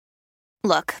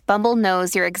Look, Bumble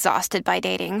knows you're exhausted by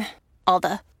dating. All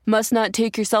the must not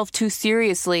take yourself too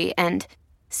seriously and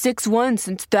 6'1"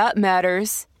 since that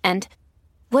matters. And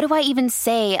what do I even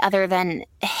say other than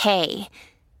hey?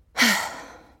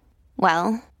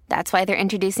 Well, that's why they're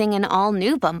introducing an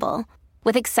all-new Bumble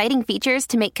with exciting features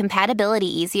to make compatibility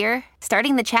easier,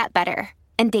 starting the chat better,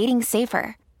 and dating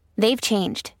safer. They've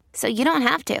changed, so you don't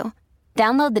have to.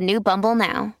 Download the new Bumble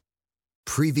now.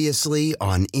 Previously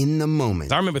on In the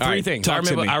Moment. I remember three things. I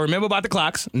remember about the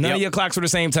clocks. None of your clocks were the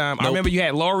same time. Nope. I remember you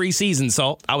had Lowry seasoned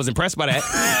salt. I was impressed by that.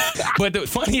 But the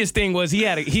funniest thing was he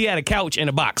had a couch in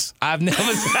a box. I've never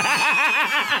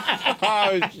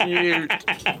Oh, shoot.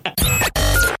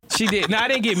 She did. No, I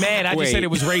didn't get mad. I just said it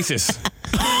was racist.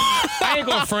 I ain't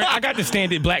gonna front. I got the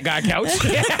standard black guy couch.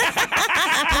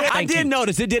 I did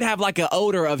notice it did have like an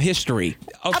odor of history.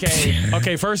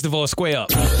 Okay. First of all, square up.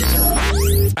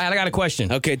 All right, I got a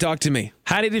question. Okay, talk to me.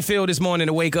 How did it feel this morning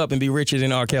to wake up and be richer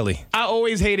than R. Kelly? I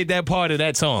always hated that part of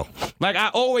that song. Like, I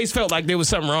always felt like there was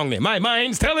something wrong there. My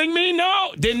mind's telling me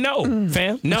no. Didn't know,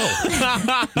 fam. No.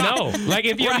 No. Like,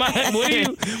 if your mind,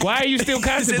 why are you still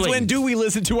contemplating? Since when do we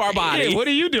listen to our body? Yeah, what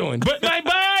are you doing? But my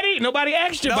body. Nobody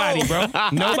asked your body, bro.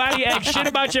 Nobody asked shit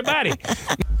about your body.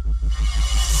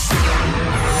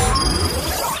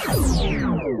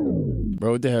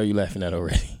 Bro, what the hell are you laughing at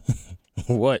already?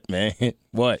 What, man?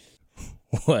 What?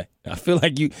 I feel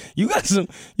like you got some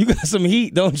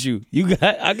heat, don't you?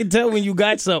 I can tell when you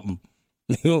got something.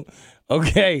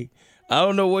 Okay. I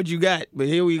don't know what you got, but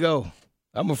here we go.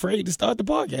 I'm afraid to start the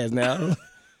podcast now.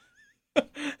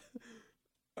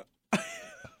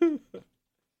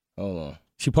 Hold on.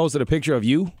 She posted a picture of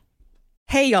you.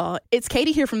 Hey, y'all, it's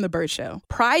Katie here from The Bird Show.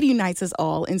 Pride unites us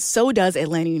all, and so does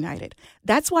Atlanta United.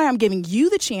 That's why I'm giving you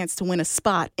the chance to win a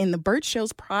spot in The Bird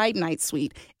Show's Pride Night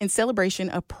Suite in celebration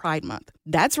of Pride Month.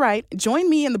 That's right. Join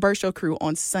me and The Bird Show crew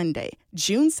on Sunday,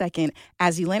 June 2nd,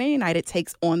 as Atlanta United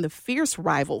takes on the fierce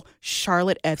rival,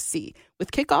 Charlotte FC,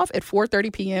 with kickoff at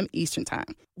 4:30 p.m. Eastern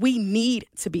Time. We need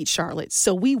to beat Charlotte,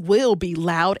 so we will be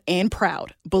loud and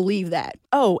proud. Believe that.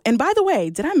 Oh, and by the way,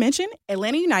 did I mention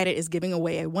Atlanta United is giving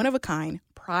away a one-of-a-kind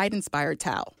Pride-inspired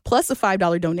towel, plus a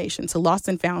 $5 donation to Lost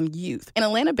and Found Youth, an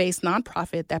Atlanta-based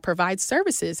nonprofit that provides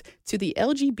services to the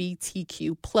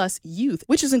LGBTQ plus youth,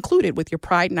 which is included with your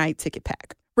Pride Night ticket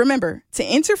pack. Remember, to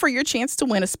enter for your chance to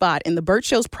win a spot in the Bird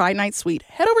Show's Pride Night Suite,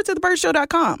 head over to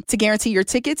thebirdshow.com. To guarantee your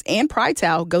tickets and Pride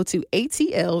towel, go to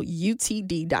atlutd.com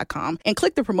and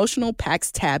click the promotional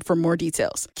packs tab for more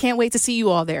details. Can't wait to see you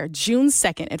all there, June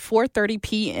 2nd at 4:30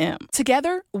 p.m.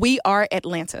 Together, we are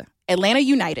Atlanta. Atlanta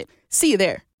United. See you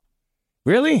there.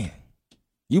 Really?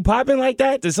 You popping like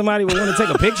that? Does somebody want to take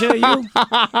a picture of you?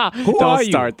 Who are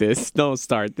you? Don't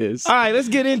start this. All right, let's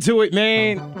get into it,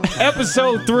 man.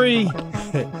 Episode 3.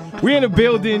 We're in the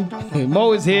building.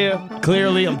 Mo is here.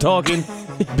 Clearly, I'm talking.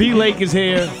 B Lake is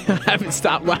here. I haven't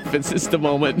stopped laughing since the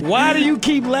moment. Why do you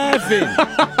keep laughing?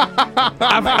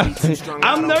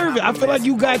 I'm nervous. I feel like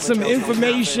you got some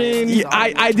information. Yeah,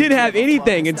 I didn't have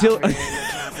anything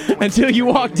until you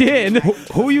walked in.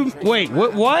 What you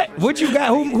got?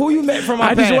 Who you met from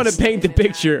our I just past? want to paint the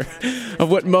picture of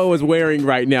what Mo is wearing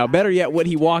right now. Better yet, what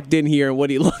he walked in here and what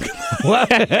he looked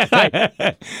like.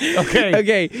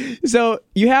 Okay. So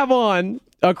you have on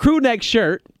a crew neck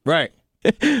shirt. Right.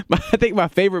 I think my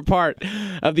favorite part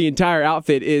of the entire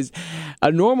outfit is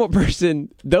a normal person,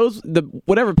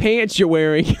 whatever pants you're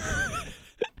wearing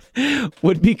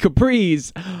would be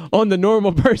capris on the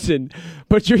normal person,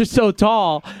 but you're so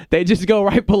tall, they just go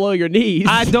right below your knees.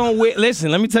 I don't wear,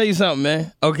 listen, let me tell you something,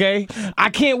 man, okay? I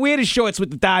can't wear the shorts with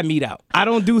the thigh meat out. I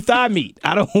don't do thigh meat.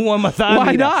 I don't want my thigh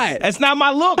Why meat not? out. That's not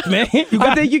my look, man.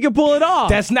 I think you can pull it off.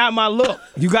 That's not my look.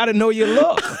 You got to know your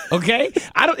look, okay?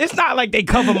 It's not like they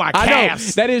cover my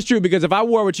calves. That is true, because if I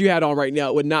wore what you had on right now,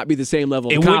 it would not be the same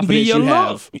level of confidence confidence you you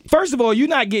have. look. First of all, you're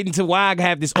not getting to why I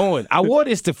have this on. I wore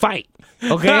this to fight.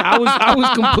 Okay, I was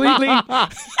completely.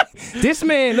 This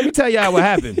man, let me tell y'all what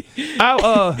happened.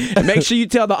 Make sure you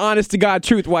tell the honest to God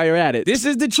truth while you're at it. This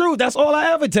is the truth. That's all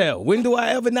I ever tell. When do I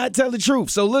ever not tell the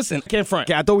truth? So listen, can't front.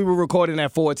 I thought we were recording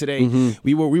at 4 today. Mm-hmm.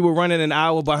 We were running an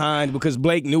hour behind because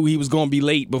Blake knew he was going to be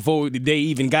late before the day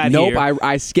even got here. Nope,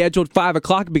 I scheduled 5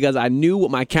 o'clock because I knew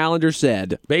what my calendar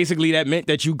said. Basically, that meant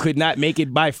that you could not make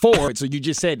it by 4, so you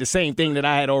just said the same thing that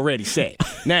I had already said.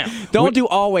 Now, don't do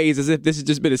always as if this has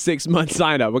just been a 6-month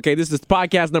sign up. Okay, this is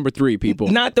podcast number 3, people.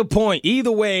 Not the point.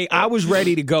 Either way, I was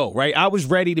ready to go. Right, I was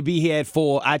ready to be here at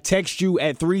 4. I text you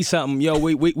at 3 something. Yo,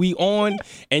 we on,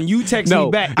 and you text me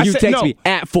back. You text me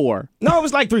at 4. No, it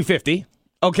was like 3:50.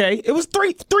 Okay, it was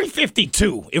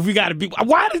 352. If we got to be,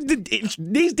 why did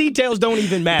these details don't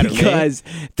even matter? Because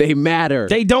they matter.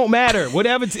 They don't matter.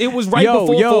 Whatever. It was right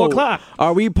before 4 o'clock.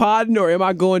 Are we podding or am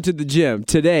I going to the gym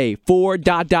today?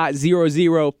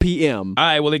 4:00 p.m. All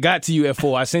right. Well, it got to you at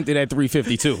 4. I sent it at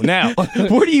 3:52. Now,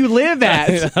 where do you live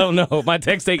at? I don't know. My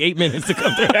text take 8 minutes to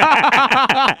come through.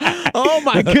 Oh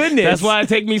my goodness. That's why it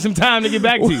take me some time to get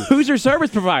back to you. Who's your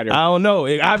service provider? I don't know.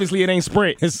 Obviously, it ain't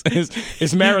Sprint.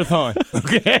 It's Marathon.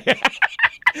 Okay.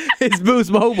 It's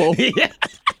Boost Mobile. Yeah.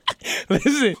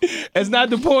 Listen, that's not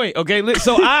the point, okay?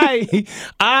 So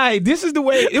this is the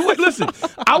way it was. Listen,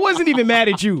 I wasn't even mad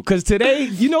at you because today,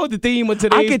 you know what the theme of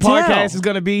today's podcast is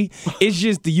going to be? It's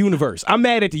just the universe. I'm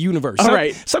mad at the universe. All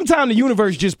right. Sometimes the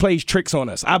universe just plays tricks on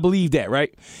us. I believe that,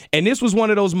 right? And this was one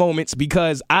of those moments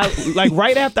because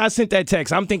right after I sent that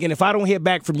text, I'm thinking if I don't hear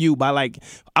back from you by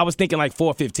I was thinking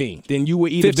 4:15, then you were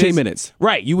either 15 busy. minutes.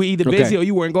 Right. You were either busy or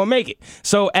you weren't going to make it.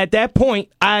 So at that point,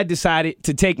 I decided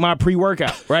to take my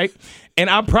pre-workout, right? And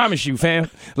I promise you, fam,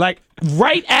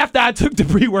 right after I took the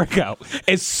pre-workout,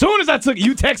 as soon as I took it,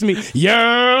 you text me,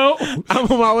 yo,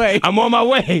 I'm on my way. I'm on my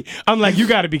way. I'm like, you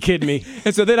got to be kidding me.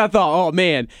 And so then I thought, oh,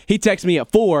 man, he texted me at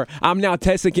 4. I'm now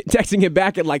texting him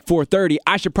back at 4:30.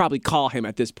 I should probably call him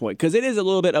at this point because it is a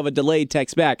little bit of a delayed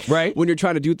text back when you're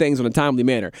trying to do things in a timely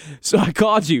manner. So I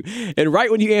called you, and right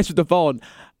when you answered the phone,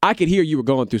 I could hear you were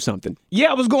going through something. Yeah,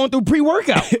 I was going through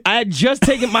pre-workout. I had just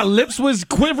taken, my lips was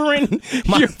quivering.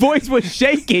 Your voice was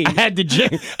shaking. I had the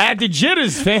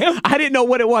jitters, fam. I didn't know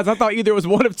what it was. I thought either it was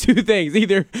one of two things.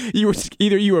 Either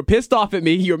you were pissed off at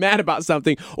me, you were mad about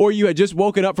something, or you had just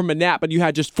woken up from a nap and you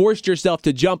had just forced yourself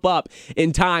to jump up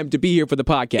in time to be here for the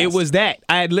podcast. It was that.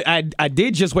 I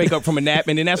did just wake up from a nap,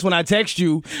 and then that's when I text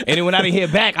you, and then when I didn't hear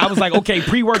back, I was like, okay,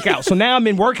 pre-workout. So now I'm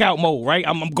in workout mode, right?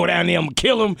 I'm going to go down there, I'm going to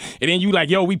kill him, and then you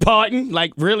yo, we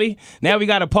partying? Really? Now we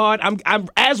got a pod? I'm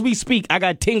as we speak, I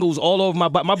got tingles all over my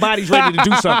body. My body's ready to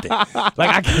do something.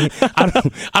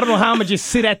 I don't know how I'm gonna just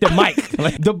sit at the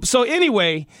mic. So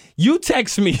anyway, you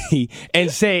text me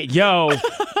and said, yo,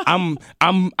 I'm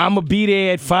gonna be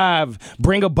there at 5.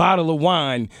 Bring a bottle of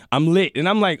wine. I'm lit. And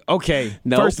I'm like, okay,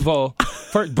 First of all,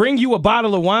 bring you a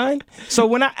bottle of wine?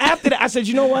 So after that, I said,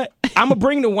 you know what? I'm gonna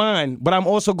bring the wine, but I'm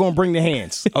also gonna bring the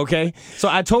hands. Okay? So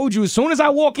I told you as soon as I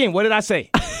walk in, what did I say?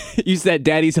 You said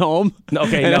daddy's home.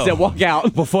 Okay, and I said walk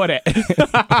out. Before that.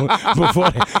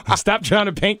 Stop trying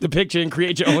to paint the picture and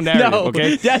create your own narrative,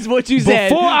 okay? That's what you said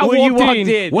before I walked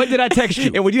in. What did I text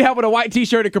you? And when you have on a white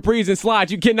t-shirt and capris and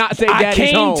slides, you cannot say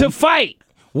daddy's home. I came to fight.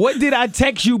 What did I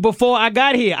text you before I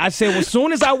got here? I said, well, as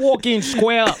soon as I walk in,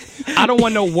 square up. I don't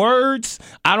want no words.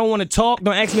 I don't want to talk.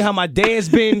 Don't ask me how my day's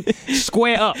been.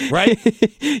 Square up, right?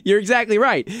 You're exactly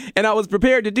right. And I was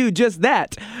prepared to do just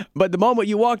that. But the moment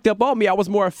you walked up on me, I was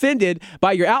more offended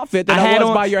by your outfit than I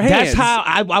was by your hands. That's how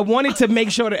I wanted to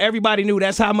make sure that everybody knew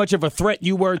that's how much of a threat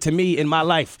you were to me in my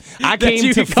life. I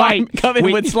came to fight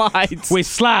with slides. With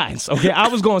slides, okay? I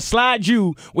was going to slide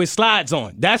you with slides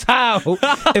on. That's how.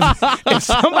 If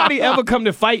somebody ever come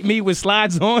to fight me with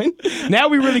slides on, now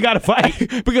we really got to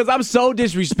fight. Because I'm so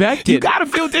disrespected. You got to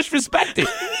feel disrespected.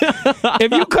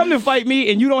 If you come to fight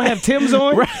me and you don't have Tim's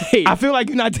on, right. I feel like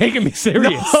you're not taking me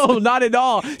serious. No, not at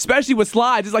all. Especially with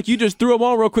slides. It's like you just threw them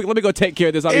on real quick. Let me go take care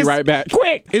of this. I'll be right back.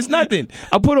 Quick. It's nothing.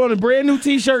 I put on a brand new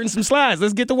t-shirt and some slides.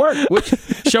 Let's get to work.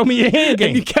 Show me your hand game.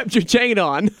 And you kept your chain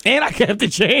on. And I kept the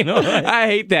chain on. I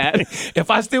hate that.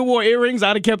 If I still wore earrings,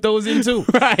 I'd have kept those in too.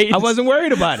 Right. I wasn't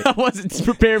worried about it. I wasn't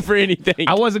prepared for anything.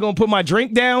 I wasn't going to put my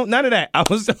drink down. None of that. I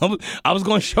was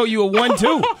going to show you a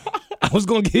 1-2. I was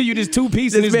going to give you this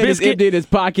 2-piece and this man biscuit. is empty in his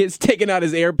pockets, taking out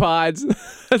his AirPods.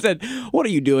 I said, what are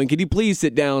you doing? Can you please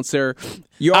sit down, sir?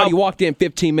 You already walked in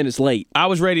 15 minutes late. I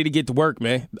was ready to get to work,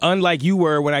 man. Unlike you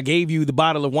were when I gave you the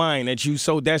bottle of wine that you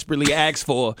so desperately asked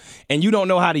for, and you don't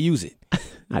know how to use it.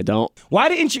 I don't. Why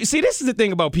didn't you? See, this is the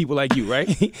thing about people like you, right?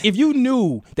 If you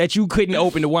knew that you couldn't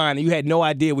open the wine and you had no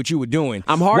idea what you were doing,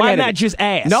 I'm hard-headed. Why not just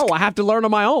ask? No, I have to learn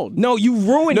on my own. No, you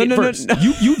ruined it first. No.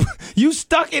 You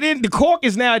stuck it in. The cork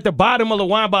is now at the bottom of the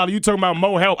wine bottle. You talking about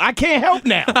more help. I can't help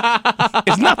now.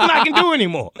 It's nothing I can do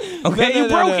anymore. Okay, you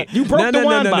broke it. You broke the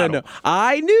wine bottle. No.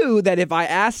 I knew that if I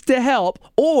asked to help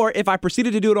or if I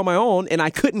proceeded to do it on my own and I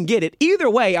couldn't get it, either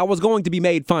way, I was going to be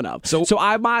made fun of. So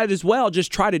I might as well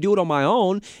just try to do it on my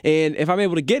own. And if I'm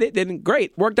able to get it, then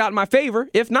great. Worked out in my favor.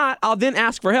 If not, I'll then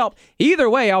ask for help. Either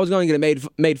way, I was going to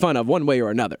get made fun of one way or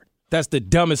another. That's the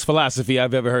dumbest philosophy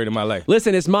I've ever heard in my life.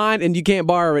 Listen, it's mine, and you can't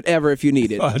borrow it ever if you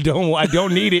need it. I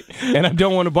don't need it, and I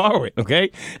don't want to borrow it. Okay,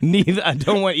 I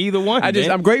don't want either one.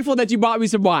 I'm grateful that you bought me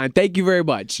some wine. Thank you very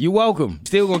much. You're welcome.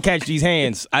 Still gonna catch these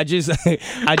hands. I just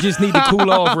need to cool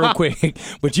off real quick.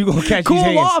 But you gonna catch these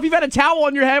hands. Cool off. You've had a towel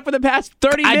on your head for the past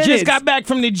 30 minutes. I just got back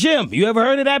from the gym. You ever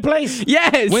heard of that place?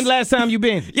 Yes. When last time you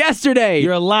been? Yesterday.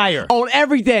 You're a liar. On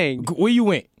everything. Where you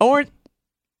went?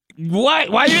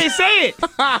 Why you didn't say it?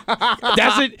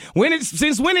 That's it.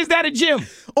 Since when is that a gym?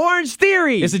 Orange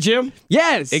Theory. It's a gym?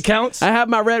 Yes. It counts? I have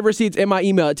my red receipts in my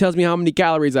email. It tells me how many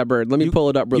calories I burned. Let me pull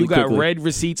it up really quickly. You got red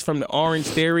receipts from the Orange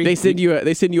Theory? They send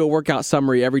you a workout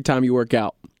summary every time you work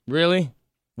out. Really?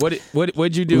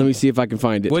 What'd you do? Let me see if I can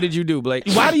find it. What did you do, Blake?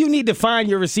 Why do you need to find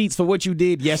your receipts for what you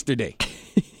did yesterday?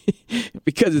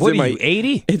 Because it's what in are my you,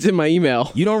 80? It's in my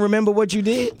email. You don't remember what you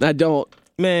did? I don't.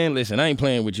 Man, listen, I ain't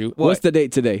playing with you. What's the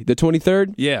date today? The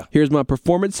 23rd? Yeah. Here's my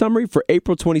performance summary for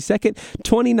April 22nd,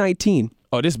 2019.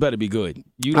 Oh, this better be good.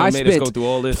 You done made us go through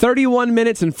all this. 31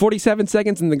 minutes and 47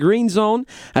 seconds in the green zone.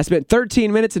 I spent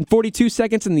 13 minutes and 42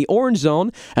 seconds in the orange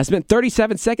zone. I spent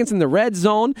 37 seconds in the red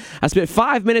zone. I spent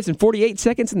 5 minutes and 48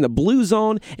 seconds in the blue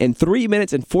zone and 3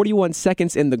 minutes and 41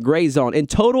 seconds in the gray zone. In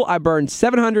total, I burned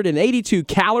 782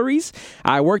 calories.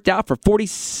 I worked out for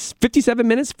 57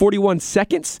 minutes, 41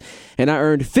 seconds, and I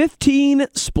earned 15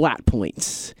 splat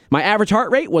points. My average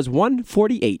heart rate was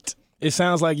 148. It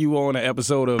sounds like you were on an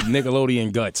episode of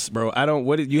Nickelodeon Guts, bro.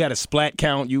 You had a splat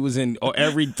count. You was in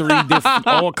every 3 different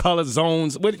all color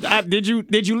zones. Did you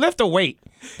lift a weight?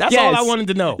 That's all I wanted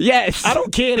to know. Yes. I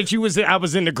don't care that I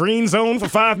was in the green zone for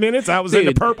 5 minutes. I was in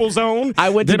the purple zone. I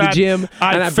went to the gym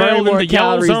and I burned more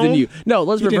calories than you. No,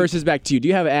 let's reverse this back to you. Do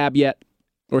you have an ab yet?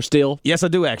 Or still? Yes, I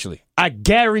do, actually. I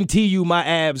guarantee you my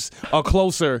abs are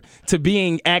closer to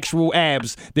being actual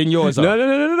abs than yours are.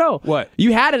 No. What?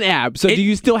 You had an ab, so do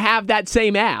you still have that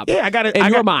same ab? Yeah, I got it.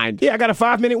 In your mind. Yeah, I got a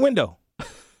 5-minute window.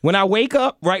 When I wake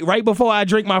up, right before I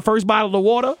drink my first bottle of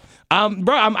water, I'm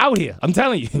out here. I'm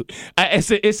telling you.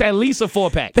 It's at least a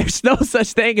 4-pack. There's no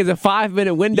such thing as a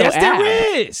 5-minute window ab. Yes,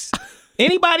 there is.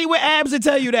 Anybody with abs will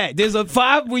tell you that. There's a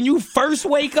 5 when you first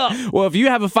wake up. Well, if you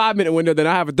have a 5-minute window, then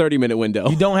I have a 30-minute window.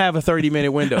 You don't have a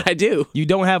 30-minute window. I do. You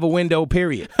don't have a window,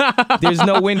 period. There's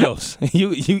no windows.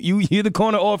 You're the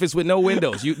corner office with no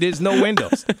windows. There's no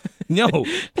windows. No,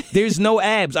 there's no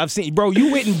abs. I've seen, bro,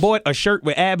 you went and bought a shirt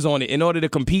with abs on it in order to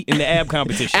compete in the ab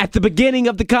competition. At the beginning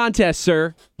of the contest,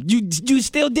 sir. You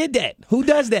still did that. Who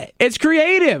does that? It's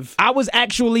creative. I was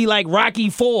actually like Rocky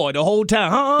IV the whole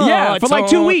time. Yeah, for like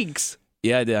 2 weeks.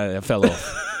 Yeah, I fell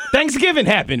off. Thanksgiving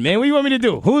happened, man. What do you want me to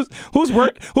do? Who's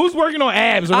working on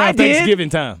abs around Thanksgiving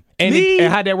time? And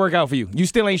how'd that work out for you? You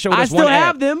still ain't showed us one ab. I still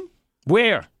have them.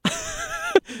 Where?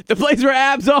 The place where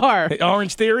abs are.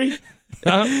 Orange Theory?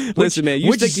 Listen, man,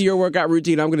 you stick to your workout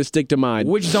routine. I'm going to stick to mine.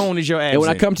 Which zone is your abs And when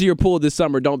in? I come to your pool this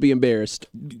summer, don't be embarrassed.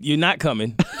 You're not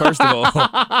coming, first of all.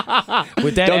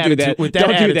 With that Don't attitude. do that. With that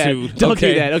Don't attitude. do that. Don't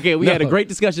do that. Okay, we had a great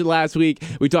discussion last week.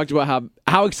 We talked about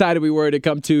how excited we were to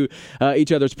come to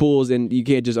each other's pools, and you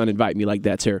can't just uninvite me like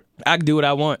that, sir. I can do what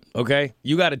I want, okay?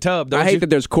 You got a tub, don't you? I hate that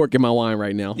there's cork in my wine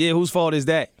right now. Yeah, whose fault is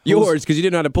that? Yours, because you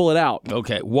didn't know how to pull it out.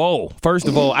 Okay, whoa. First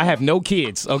of all, I have no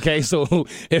kids, okay? So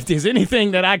if there's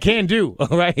anything that I can do,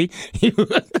 all right? You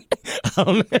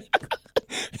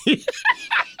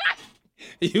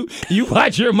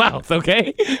watch your mouth,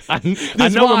 okay? I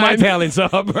know what my talents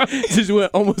are, bro. Just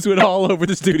almost went all over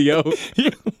the studio.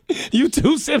 You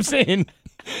 2 sips in.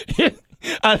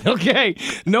 Okay,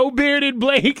 no bearded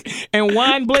Blake and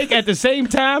wine Blake at the same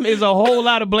time is a whole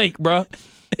lot of Blake, bro.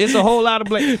 It's a whole lot of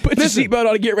Blake. Put your seatbelt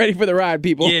on and get ready for the ride,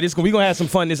 people. Yeah, we're going to have some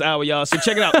fun this hour, y'all. So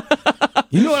check it out.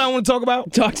 You know what I want to talk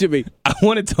about? Talk to me. I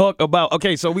want to talk about,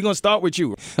 okay, so we're going to start with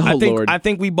you. Lord. I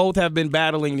think we both have been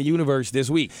battling the universe this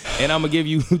week. And I'm going to give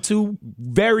you 2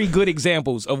 very good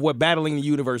examples of what battling the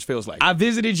universe feels like. I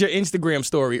visited your Instagram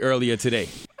story earlier today.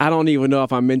 I don't even know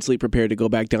if I'm mentally prepared to go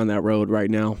back down that road right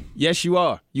now. Yes, you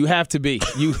are. You have to be.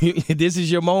 This is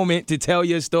your moment to tell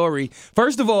your story.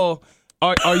 First of all,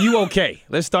 are you okay?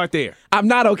 Let's start there. I'm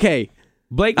not okay.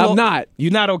 Blake, I'm not.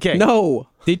 You're not okay? No.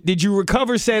 Did you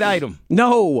recover said item?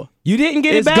 No. You didn't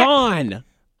get it back? It's gone.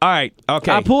 All right.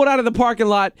 Okay. I pulled out of the parking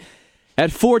lot at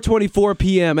 4:24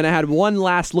 p.m. and I had one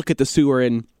last look at the sewer.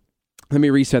 And let me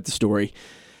reset the story.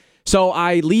 So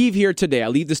I leave here today. I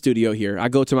leave the studio here. I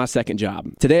go to my second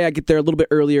job. Today I get there a little bit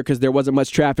earlier because there wasn't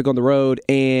much traffic on the road,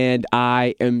 and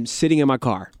I am sitting in my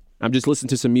car. I'm just listening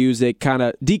to some music, kind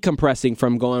of decompressing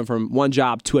from going from one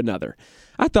job to another.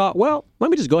 I thought, well,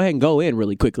 let me just go ahead and go in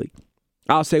really quickly.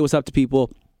 I'll say what's up to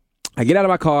people. I get out of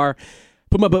my car,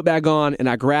 put my book bag on, and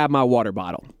I grab my water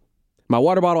bottle. my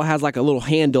water bottle has like a little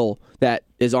handle that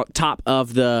is on top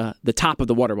of the top of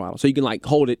the water bottle. So you can like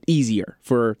hold it easier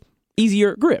for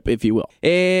easier grip, if you will.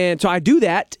 And so I do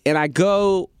that, and I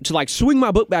go to like swing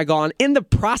my book bag on. In the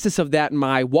process of that,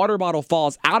 my water bottle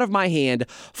falls out of my hand,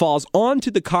 falls onto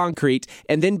the concrete,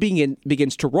 and then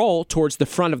begins to roll towards the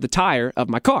front of the tire of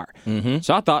my car.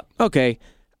 So I thought, okay,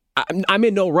 I'm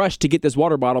in no rush to get this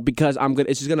water bottle because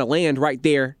it's just gonna land right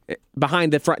there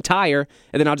behind the front tire,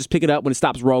 and then I'll just pick it up when it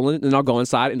stops rolling, and I'll go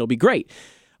inside, and it'll be great.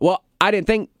 Well, I didn't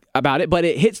think about it, but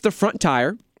it hits the front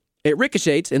tire, it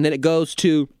ricochets, and then it goes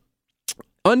to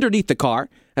underneath the car,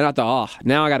 and I thought,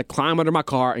 now I got to climb under my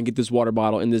car and get this water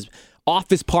bottle in this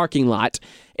office parking lot,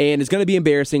 and it's gonna be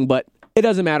embarrassing, but it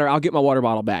doesn't matter. I'll get my water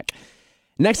bottle back.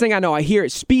 Next thing I know, I hear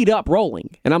it speed up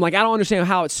rolling. And I'm like, I don't understand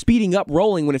how it's speeding up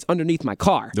rolling when it's underneath my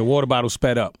car. The water bottle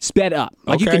sped up. Sped up.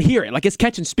 Like you can hear it. Like it's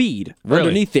catching speed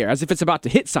underneath there as if it's about to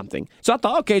hit something. So I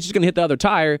thought, okay, it's just going to hit the other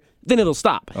tire. Then it'll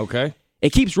stop. Okay.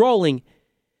 It keeps rolling.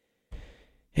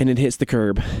 And it hits the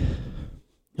curb.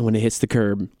 And when it hits the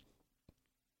curb,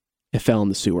 it fell in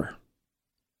the sewer.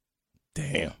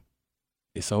 Damn.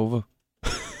 It's over.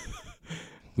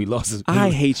 We lost. I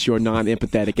hate your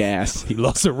non-empathetic ass. He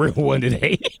lost a real one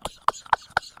today.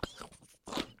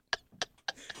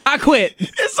 I quit.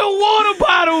 It's a water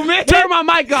bottle, man. Turn my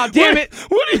mic off, damn it.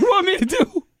 What do you want me to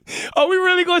do? Are we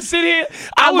really going to sit here?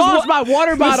 I lost my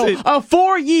water bottle of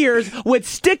 4 years with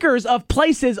stickers of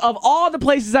places, of all the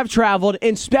places I've traveled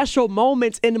and special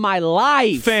moments in my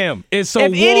life. Fam, it's a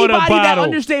if water anybody bottle. that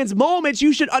understands moments,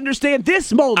 you should understand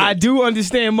this moment. I do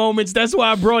understand moments. That's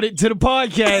why I brought it to the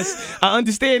podcast. I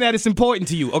understand that it's important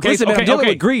to you. Okay, Listen, man, I'm dealing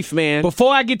with grief, man.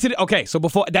 Before I get to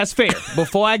the that's fair.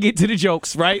 Before I get to the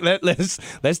jokes, right? Let's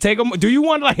take them. Do you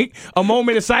want like a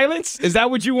moment of silence? Is that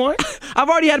what you want? I've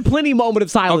already had plenty moment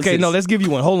of silence. Okay, no, let's give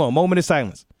you one. Hold on, moment of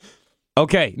silence.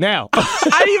 Okay, now.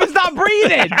 I didn't even stop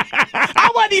breathing. I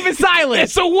wasn't even silent.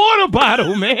 It's a water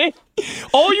bottle, man.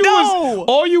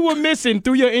 All you were missing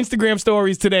through your Instagram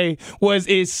stories today was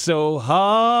it's so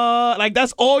hard. Like,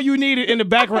 that's all you needed in the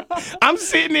background. I'm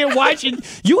sitting there watching.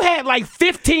 You had like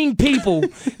 15 people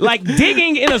like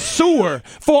digging in a sewer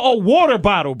for a water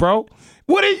bottle, bro.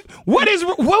 What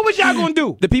was y'all gonna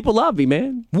do? The people love me,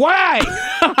 man. Why?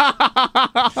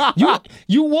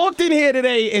 You walked in here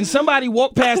today and somebody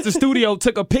walked past the studio,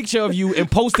 took a picture of you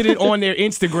and posted it on their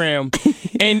Instagram.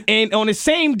 And on the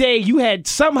same day, you had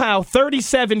somehow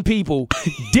 37 people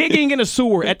digging in a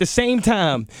sewer at the same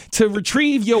time to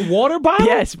retrieve your water bottle?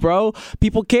 Yes, bro.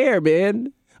 People care,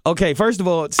 man. Okay, first of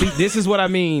all, see, this is what I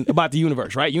mean about the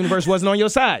universe, right? Universe wasn't on your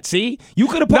side. See? You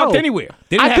could have parked anywhere.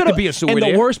 Didn't have to be a sewer there.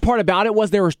 And the worst part about it was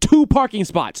there was 2 parking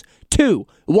spots. 2.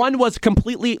 One was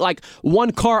completely like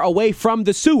 1 car away from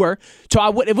the sewer, so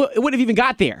it wouldn't have even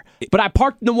got there. But I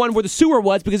parked in the one where the sewer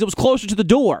was because it was closer to the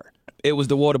door. It was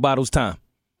the water bottle's time.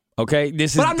 Okay,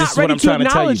 this is I'm not what ready I'm to trying to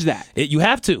tell you. acknowledge that. You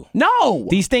have to. No,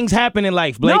 these things happen in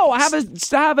life, Blake. No, I have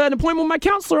an appointment with my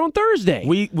counselor on Thursday.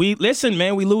 We listen,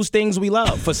 man. We lose things we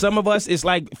love. For some of us, it's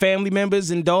like family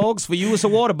members and dogs. For you, it's a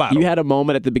water bottle. You had a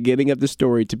moment at the beginning of the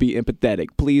story to be empathetic.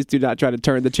 Please do not try to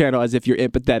turn the channel as if you're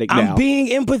empathetic now. I'm being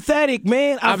empathetic,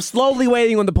 man. I'm slowly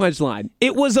waiting on the punchline.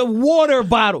 It was a water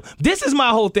bottle. This is my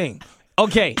whole thing.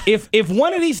 Okay, if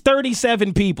one of these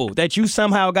 37 people that you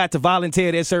somehow got to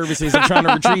volunteer their services and trying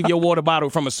to retrieve your water bottle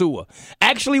from a sewer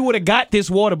actually would have got this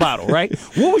water bottle, right?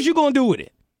 What was you going to do with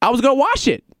it? I was going to wash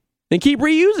it and keep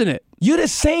reusing it. You're the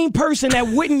same person that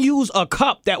wouldn't use a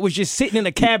cup that was just sitting in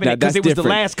a cabinet because it was the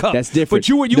last cup. That's different. But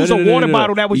you would use a water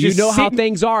bottle that was just sitting. You know how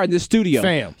things are in the studio.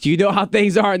 Fam. You know how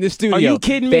things are in the studio. Are you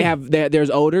kidding me? There's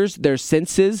odors, there's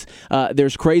senses,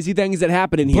 there's crazy things that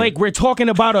happen in here. Blake, we're talking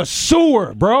about a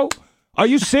sewer, bro. Are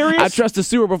you serious? I trust the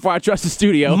sewer before I trust the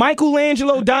studio.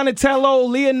 Michelangelo, Donatello,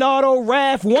 Leonardo,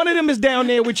 Raph, one of them is down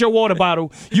there with your water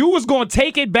bottle. You was going to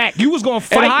take it back. You was going to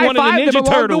fight one of the Ninja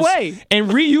Turtles and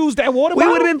reuse that water bottle?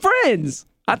 We would have been friends.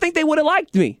 I think they would have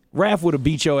liked me. Raph would have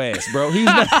beat your ass, bro.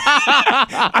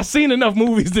 I've seen enough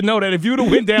movies to know that if you'd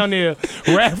have went down there,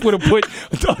 Raph would have put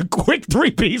a quick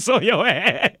 3-piece on your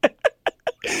ass.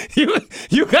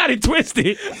 You got it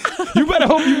twisted. You better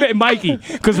hope you met Mikey,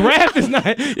 because Raph is not.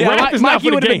 Yeah, Raph is Mikey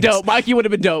not would have been dope. Mikey would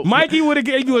have been dope. Mikey would have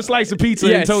gave you a slice of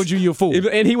pizza and told you you're a fool.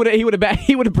 And he would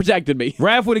have protected me.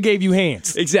 Raph would have gave you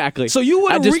hands. Exactly. So you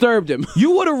would have disturbed him.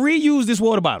 You would have reused this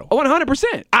water bottle.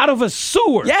 100%. Out of a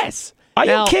sewer. Yes. Are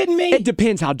you kidding me? It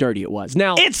depends how dirty it was.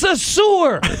 Now it's a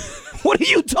sewer. What are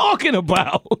you talking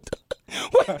about?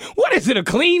 What is it? A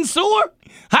clean sewer?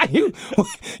 How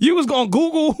you was gonna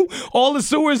Google all the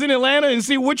sewers in Atlanta and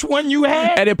see which one you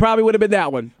had? And it probably would have been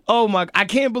that one. Oh my! I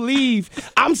can't believe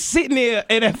I'm sitting there,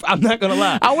 and I'm not gonna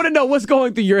lie. I want to know what's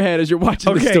going through your head as you're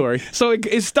watching the story. So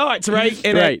it starts right,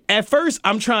 and Right. At first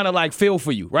I'm trying to like feel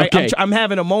for you, right? Okay. I'm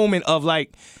having a moment of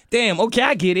like, damn, okay,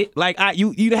 I get it. Like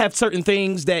you have certain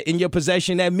things that in your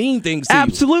possession that mean things to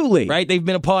Absolutely. you, right? They've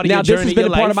been a part of Now, your this journey. has been a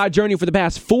your part life. of my journey for the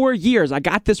past 4 years. I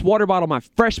got this water bottle my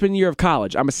freshman year of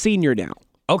college. I'm a senior now.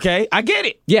 Okay, I get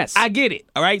it. Yes. I get it.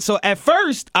 All right. So at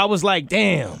first, I was like,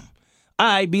 damn. All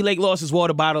right, B. Lake lost his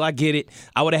water bottle. I get it.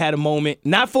 I would have had a moment.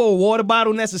 Not for a water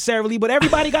bottle necessarily, but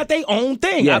everybody got their own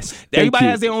thing. Yes, Everybody thank you.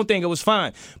 has their own thing. It was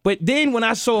fine. But then when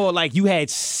I saw, like, you had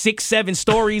 6, 7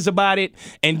 stories about it,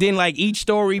 and then, like, each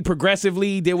story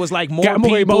progressively, there was, like, more Got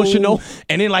more people, emotional.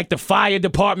 and then, like, the fire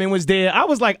department was there. I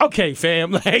was like, okay,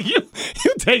 fam. Like, you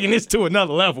taking this to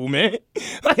another level, man.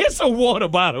 Like, it's a water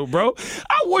bottle, bro.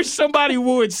 I wish somebody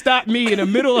would stop me in the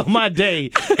middle of my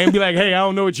day and be like, hey, I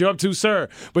don't know what you're up to, sir,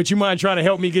 but you mind trying to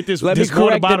help me get this, Let me this water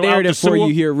correct the bottle out the narrative for sewer?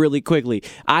 you here really quickly.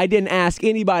 I didn't ask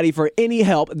anybody for any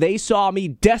help. They saw me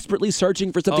desperately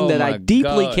searching for something Oh that I my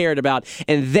deeply God. cared about,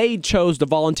 and they chose to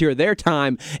volunteer their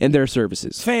time and their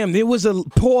services. Fam, there was a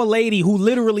poor lady who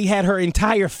literally had her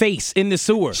entire face in the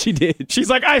sewer. She did. She's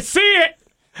like, I see it.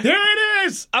 There it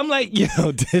is. I'm like,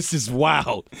 yo, this is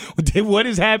wild. What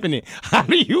is happening? How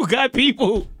do you got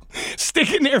people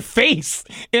sticking their face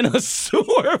in a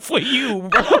sewer for you,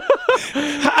 bro?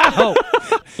 How?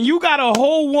 You got a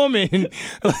whole woman,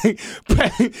 like,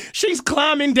 she's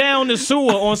climbing down the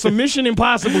sewer on some Mission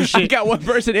Impossible shit. I got one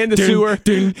person in the sewer.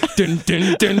 Dun, dun,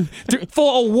 dun, dun, dun,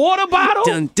 for a water bottle?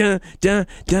 Dun, dun, dun,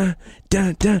 dun,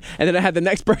 dun, dun. And then I had the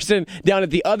next person down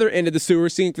at the other end of the sewer,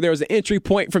 seeing there was an entry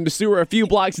point from the sewer a few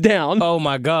blocks down. Oh,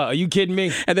 my God. Are you kidding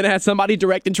me? And then I had somebody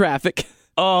directing traffic.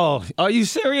 Oh, are you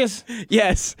serious?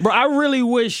 Yes. Bro, I really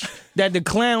wish that the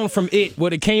clown from It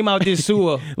would have came out this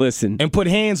sewer Listen. and put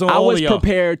hands on I all was of y'all.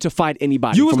 prepared to fight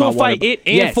anybody. You was for my gonna water fight bo- It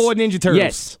and Yes. 4 Ninja Turtles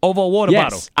Yes. over a water Yes.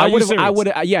 bottle. I Are you would have. serious? I would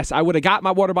have. Yes, I would have got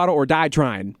my water bottle or died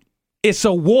trying. It's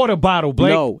a water bottle,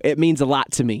 Blake. No, it means a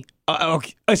lot to me.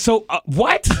 Okay. So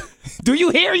what? Do you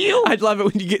hear you? I love it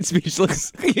when you get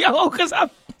speechless. Yo, because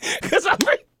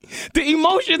the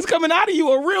emotions coming out of you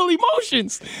are real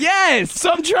emotions. Yes.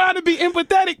 So I'm trying to be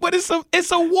empathetic, but it's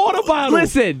a water bottle.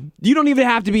 Listen, you don't even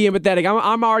have to be empathetic.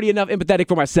 I'm already enough empathetic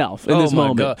for myself in this my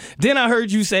moment. God. Then I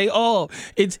heard you say, "Oh,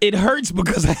 it hurts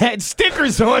because I had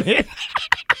stickers on it."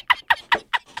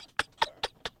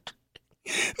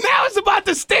 Now it's about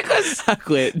the stickers. I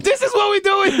quit. This is what we're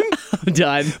doing. I'm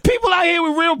done. People out here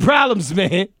with real problems,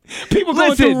 man. People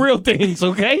going Listen. through real things,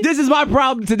 okay? This is my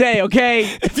problem today, okay?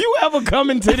 If you ever come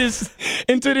into this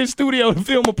studio to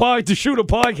film to shoot a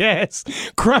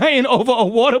podcast, crying over a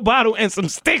water bottle and some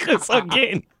stickers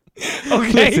again.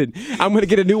 Okay. Listen, I'm gonna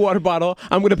get a new water bottle.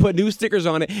 I'm gonna put new stickers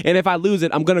on it, and if I lose it,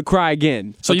 I'm gonna cry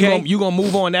again. So okay? you gonna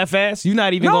move on that fast? You're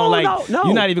not even No, gonna no.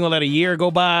 you're not even gonna let a year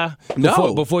go by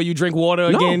No. before you drink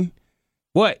water No. again?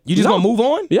 What? You just No. gonna move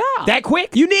on? Yeah. That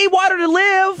quick? You need water to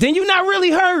live. Then you're not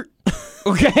really hurt.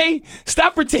 Okay?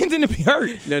 Stop pretending to be hurt.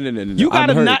 No. You I'm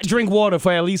gotta hurt. not drink water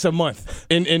for at least a month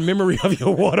in memory of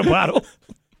your water bottle.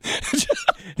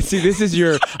 See, this is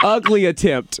your ugly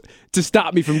attempt to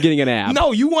stop me from getting an ab.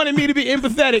 No, you wanted me to be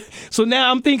empathetic, so now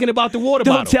I'm thinking about the water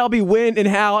Don't bottle. tell me when and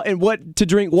how and what to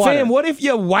drink water. Fam, what if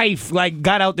your wife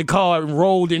got out the car and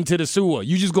rolled into the sewer?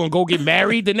 You just gonna go get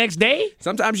married the next day?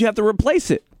 Sometimes you have to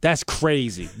replace it. That's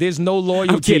crazy. There's no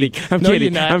loyalty. I'm kidding. I'm No,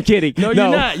 kidding. You're not. I'm kidding. No, you're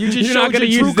not. You just You're not showed gonna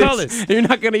your use true this. colors. You're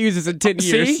not going to use this in 10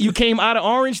 years. See, you came out of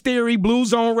Orange Theory, blue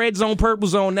zone, red zone, purple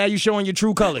zone. Now you're showing your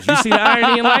true colors. You see the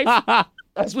irony in life?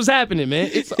 That's what's happening, man.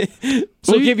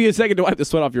 We'll give you a second to wipe the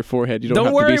sweat off your forehead. You don't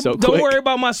have worry. to be so quick. Don't worry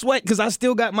about my sweat because I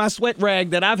still got my sweat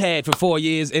rag that I've had for 4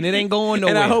 years, and it ain't going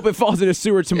nowhere. And I hope it falls in a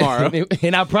sewer tomorrow.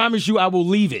 And I promise you, I will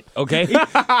leave it. Okay.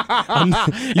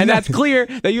 And that's clear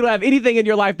that you don't have anything in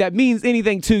your life that means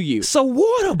anything to you. It's a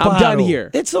water bottle. I'm done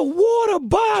here. It's a water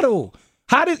bottle.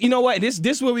 How does you know what? This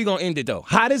is where we're gonna end it though.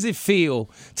 How does it feel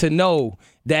to know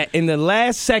that in the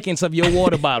last seconds of your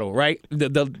water bottle, right?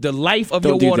 The life of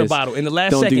Don't do your water this. bottle in the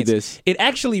last Don't do seconds, this. it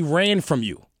actually ran from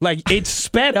you. Like it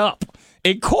sped up.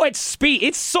 It caught speed.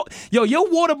 It's so your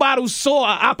water bottle saw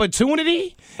an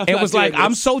opportunity and not was like, doing this.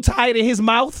 I'm so tired of his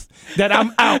mouth that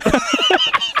I'm out.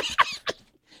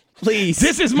 Please.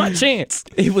 This is my chance.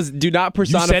 It was, do not You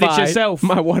personify said it yourself.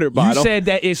 my water bottle. You said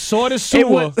that it saw the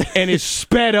sewer was- and it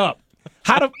sped up.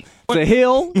 How the It's a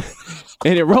hill,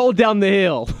 and it rolled down the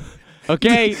hill.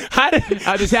 Okay? how did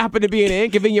I just happened to be in an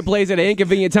inconvenient place at an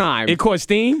inconvenient time. it caught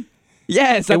steam?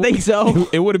 Yes, I think so.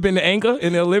 It would have been the anchor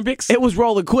in the Olympics. It was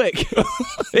rolling quick.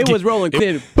 It was rolling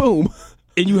quick. Boom.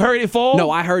 And you heard it fall? No,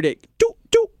 I heard it. Doop,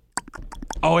 doop.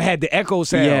 Oh, it had the echo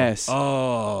sound. Yes.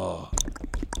 Oh.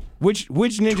 Which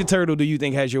Ninja Turtle do you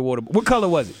think has your water? What color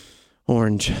was it?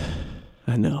 Orange.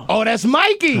 I know. Oh, that's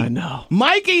Mikey. I know.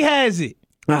 Mikey has it.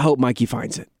 I hope Mikey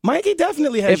finds it. Mikey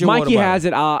definitely has If your water Mikey bottle. has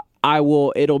it, I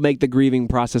will. It'll make the grieving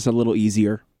process a little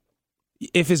easier.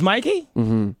 If it's Mikey?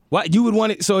 Mm-hmm. What you would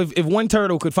want it? So if one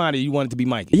turtle could find it, you want it to be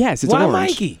Mikey. Yes, it's Why orange.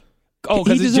 Mikey? Oh, He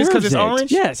because it's just because deserves it's it.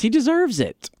 orange. Yes, he deserves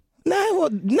it. Nah, well,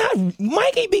 not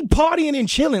Mikey be partying and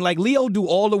chilling. Like Leo do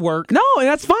all the work. No, and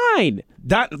that's fine.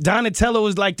 Donatello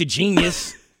is like the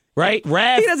genius, right?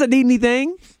 Raph. He doesn't need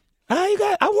anything. I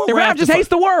want And Raph Raph just to hates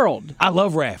the world. I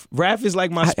love Raph. Raph is like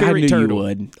my I spirit knew turtle. you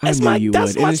would. That's I my knew you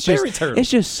that's would. my And it's spirit just, turtle. It's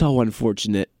just so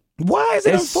unfortunate. Why is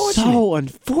it It's unfortunate? so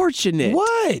unfortunate.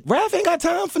 What? Raph ain't got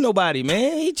time for nobody,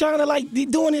 man. He trying to he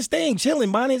doing his thing, chilling,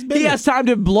 minding his business. He has time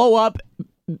to blow up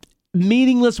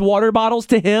meaningless water bottles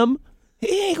to him.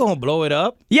 He ain't gonna blow it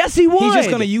up. Yes, he would. He's just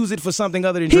gonna use it for something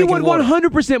other than He drinking would water.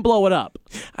 100% blow it up.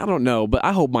 I don't know, but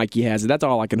I hope Mikey has it. That's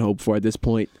all I can hope for at this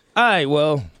point. All right,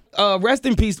 well, rest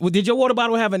in peace. Well, did your water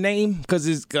bottle have a name?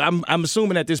 Because I'm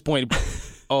assuming at this point.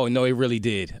 Oh no, it really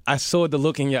did. I saw the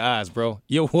look in your eyes, bro.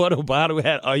 Your water bottle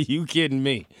had. Are you kidding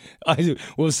me?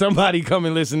 Will somebody come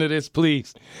and listen to this,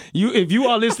 please? If you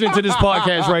are listening to this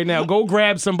podcast right now, go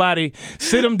grab somebody,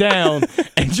 sit them down,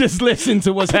 and just listen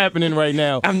to what's happening right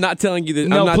now. I'm not telling you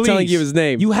No, I'm not please. telling you his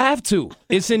name. You have to.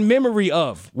 It's in memory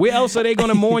of. Where else are they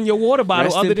going to mourn your water bottle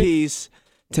Rest other in than? peace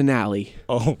to Nally.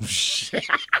 Oh shit.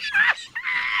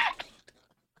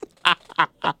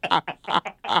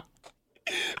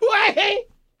 Wait.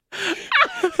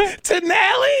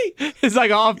 Tenelli? It's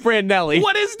like off-brand Nelly.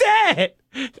 What is that?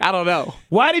 I don't know.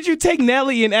 Why did you take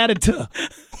Nelly and add it to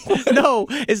No,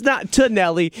 it's not to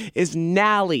Nelly. It's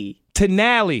Nally.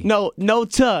 Nally? No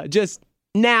to. Just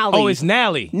Nally. Oh, it's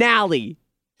Nally. Nally.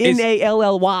 It's-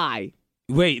 Nally.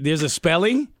 Wait, there's a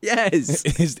spelling? Yes.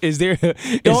 Is there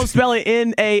Don't spell it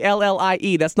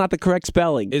Nallie. That's not the correct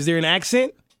spelling. is there an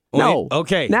accent? No.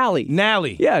 Okay. Nally.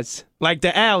 Nally. Yes. Like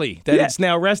the alley that Yeah. it's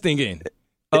now resting in.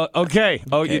 Okay.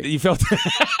 Oh, Okay. you felt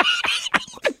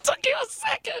It took you a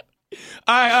second.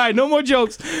 All right. No more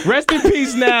jokes. Rest in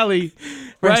peace, Nally.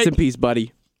 Rest Right? in peace,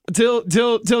 buddy. Till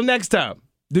next time.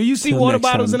 Do you see Till water next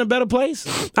bottles time. in a better place?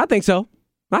 I think so.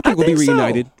 I think we'll be so,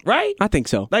 reunited. right? I think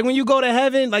so. Like when you go to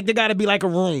heaven, like there got to be like a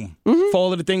room for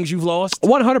all of the things you've lost,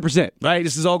 100%. right?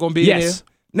 This is all going to be Yes. in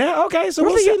there. Now, okay, so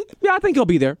we'll see. Yeah, I think he'll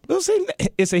be there. We'll see.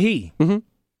 It's a he,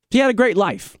 He had a great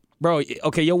life. bro.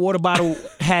 Okay, your water bottle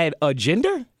had a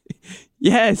gender.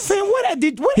 Yes. Man, what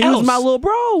He else? was my little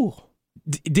bro.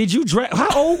 Did you dress? How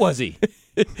old was he?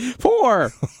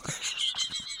 4.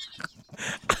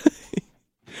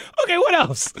 Okay, what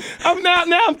else?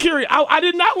 I'm curious. I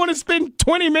did not want to spend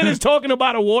 20 minutes talking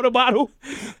about a water bottle,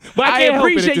 but I I can't help it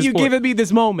at appreciate this you point. giving me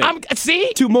this moment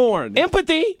See, to mourn.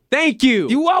 empathy. Thank you.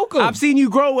 You're welcome. I've seen you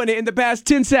grow in it in the past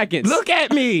 10 seconds. Look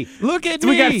at me. Look at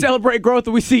we me. got to celebrate growth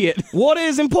when we see it. Water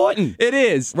is important, It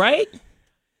is. right?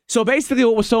 So basically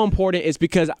what was so important is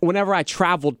because whenever I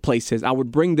traveled places, I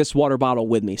would bring this water bottle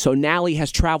with me. So Nally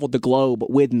has traveled the globe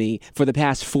with me for the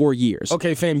past 4 years.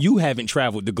 Okay, fam, you haven't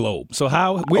traveled the globe. So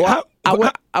how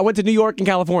I went to New York and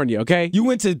California, okay? you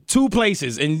went to 2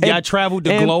 places and y'all traveled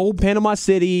the And globe? Panama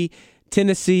City,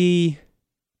 Tennessee,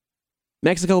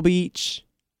 Mexico Beach,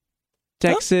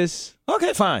 Texas.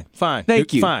 Okay, fine.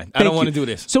 Thank you. Fine. I Thank don't want to you. do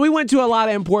this. So we went to a lot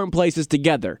of important places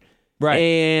together. Right.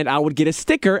 And I would get a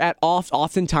sticker at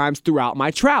oftentimes throughout my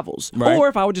travels. Right. Or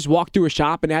if I would just walk through a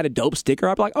shop and had a dope sticker,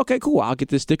 I'd be like, okay, cool. I'll get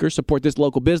this sticker, support this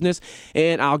local business,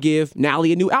 and I'll give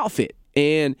Nally a new outfit.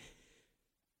 And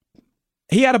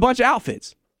he had a bunch of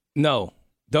outfits. No.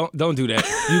 Don't do that.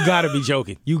 You gotta be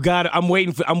joking. I'm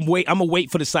gonna wait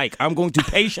for the psych. I'm going to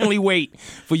patiently wait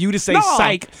for you to say No,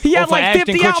 psych. he had or for like Ashton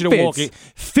 50 Kutcher to walk in. outfits.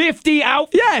 50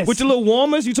 outfits? Yes. With the little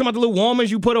warmers? You talking about the little warmers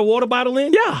you put a water bottle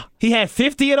in? Yeah. He had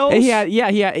 50 of those? And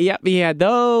he had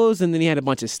those, and then he had a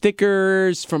bunch of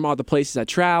stickers from all the places I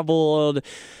traveled,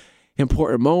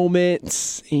 important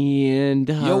moments, and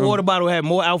Your water bottle had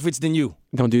more outfits than you.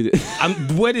 don't do this.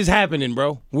 What is happening,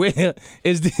 bro? Where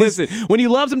is this? Listen, when you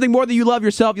love something more than you love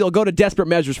yourself, you'll go to desperate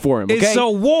measures for him. Okay, It's a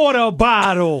water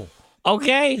bottle.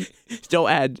 Okay? don't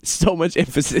add so much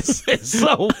emphasis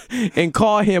So, and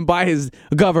call him by his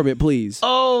government, please.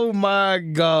 oh my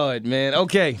God, man.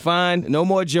 Okay, fine. No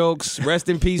more jokes. Rest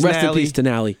in peace, Rest in Nally. peace to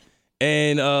Nally.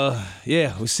 And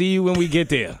yeah, we'll see you when we get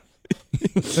there.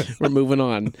 We're moving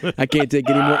on. I can't take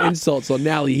any more insults on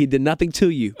Nally. He did nothing to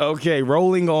you. Okay,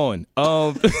 rolling on.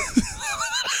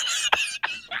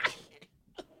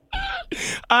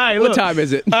 All right, What look. time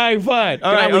is it? All right, fine.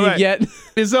 All Can I right, leave all right. yet?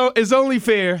 It's only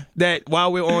fair that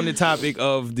while we're on the topic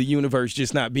of the universe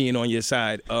just not being on your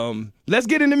side, let's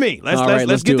get into me. Let's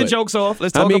get do the it. jokes off.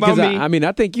 Let's talk about 'cause me.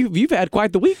 I think you've had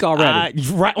quite the week already.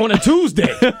 Right on a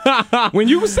Tuesday. When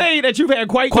you say that you've had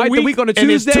quite Quite the week on a and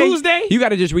it's Tuesday. Tuesday, You got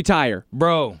to just retire.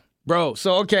 bro.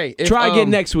 So okay, Try again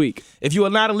next week. If you are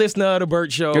not a listener of the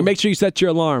Burt Show, And make sure you set your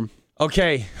alarm.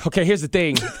 Okay. Here's the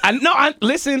thing.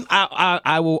 Listen.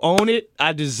 I will own it.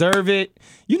 I deserve it.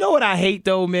 You know what I hate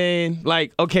though, man?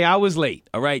 Like, okay, I was late.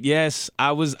 All right. Yes,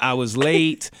 I was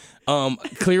late.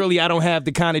 Clearly, I don't have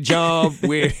the kind of job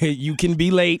where you can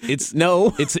be late.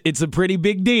 It's a pretty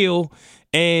big deal.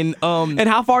 And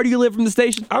how far do you live from the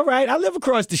station? all right, I live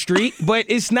across the street, but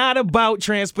it's not about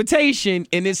transportation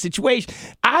in this situation.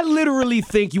 I literally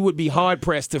think you would be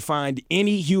hard-pressed to find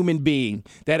any human being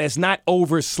that has not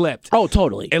overslept Oh,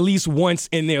 totally. at least once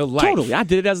in their life. Totally. I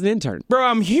did it as an intern. Bro,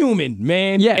 I'm human,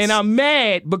 man. Yes. And I'm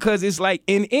mad because it's like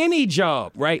in any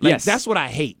job, right? Like Yes. that's what I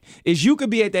hate. Is you could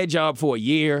be at that job for a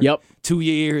year, Yep. 2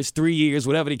 years, 3 years,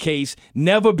 whatever the case,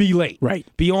 never be late. Right.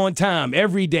 Be on time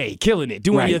every day, killing it,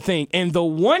 doing Right. your thing. And the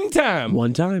one time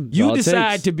That's all you it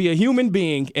decide takes. to be a human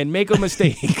being and make a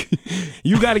mistake,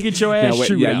 you got to get your ass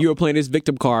chewed out. You were playing this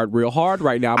victim card real hard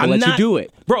right now. I'm going to let you do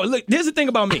it. Bro, look, here's the thing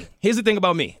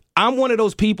about me. I'm one of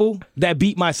those people that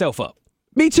beat myself up.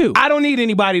 Me too. I don't need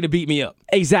anybody to beat me up.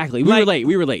 Exactly. We Like,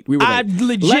 were late. I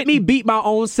legit- Let me beat my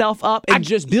own self up and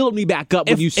just build me back up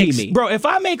when you see me. Bro, if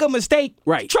I make a mistake,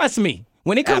 Right. trust me,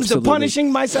 when it comes Absolutely. to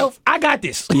punishing myself, I got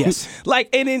this. Yes.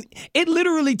 And it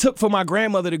literally took for my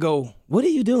grandmother to go, "What are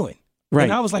you doing?" Right.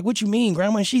 And I was like, "What you mean,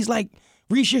 Grandma?" And she's like,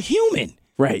 "Reese, you're human.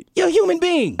 Right. You're a human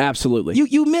being. Absolutely.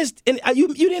 You missed, and you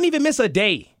didn't even miss a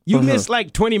day. You missed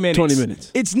like 20 minutes. 20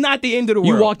 minutes. It's not the end of the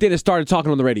You world. walked in and started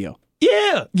talking on the radio.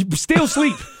 Yeah, you still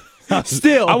sleep.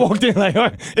 Still. I walked in like, yeah,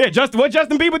 what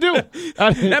Justin Bieber do?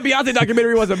 That Beyonce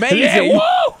documentary was amazing. Yeah,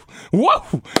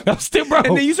 whoa. I'm still, bro.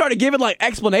 And then you started giving like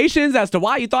explanations as to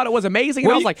why you thought it was amazing. And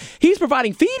Well, I was like, he's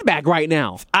providing feedback right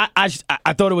now. I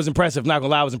thought it was impressive. Not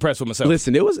gonna lie, I was impressed with myself.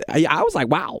 Listen, I was like,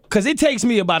 wow. Because it takes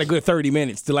me about a good 30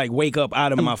 minutes to like wake up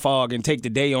out of my fog and take the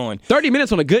day on. 30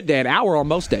 minutes on a good day, an hour on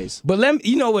most days. But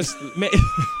you know what's...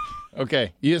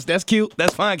 Okay, yes, that's cute.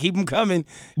 That's fine. Keep them coming.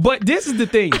 But this is the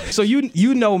thing. So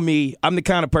you know me. I'm the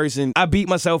kind of person, I beat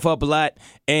myself up a lot,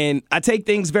 and I take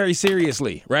things very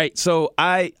seriously, right? So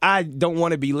I don't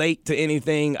want to be late to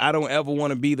anything. I don't ever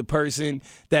want to be the person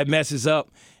that messes up.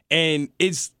 And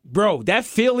it's, bro, that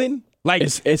feeling, like...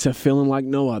 It's a feeling like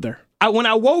no other. when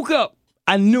I woke up,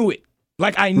 I knew it.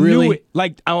 Like, I knew Really? it.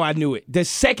 Like, oh, I knew it. The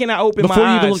second I opened Before my you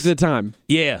eyes... even looked at the time.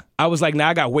 Yeah. I was like, nah,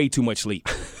 I got way too much sleep.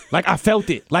 Like, I felt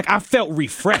it. Like, I felt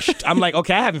refreshed. I'm like,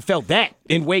 okay, I haven't felt that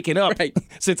in waking up Right.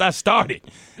 since I started.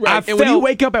 Right. And when you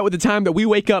wake up at the time that we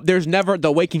wake up, there's never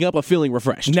the waking up of feeling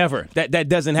refreshed. Never. That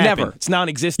doesn't happen. Never. It's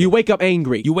non-existent. You wake up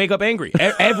angry. You wake up angry.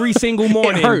 Every single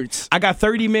morning. hurts. I got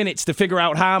 30 minutes to figure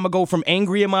out how I'm going to go from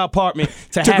angry in my apartment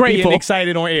to happy grateful. and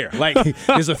excited on air. Like,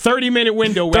 there's a 30-minute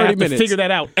window where I 30 have to minutes. figure that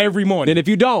out every morning. and if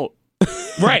you don't,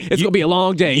 right. it's going to be a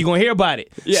long day. You're going to hear about it.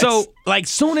 Yes. So, like,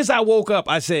 soon as I woke up,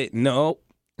 I said, nope.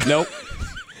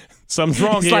 Something's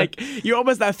wrong It's here. like you're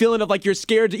almost that feeling of like you're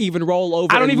scared to even roll over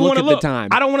I don't and even look want at to look. the time.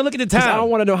 I don't want to look at the 'Cause time. I don't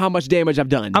want to know how much damage I've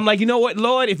done. I'm like, you know what,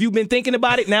 Lord? If you've been thinking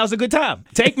about it, now's a good time.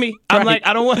 Take me. I'm Right. like,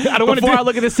 I don't want to. Before I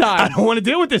look at this time. I don't want to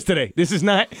deal with this today. This is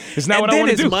not. It's not and what I then want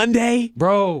to it's do, Monday.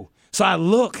 bro. So I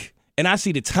look and I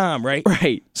see the time, right?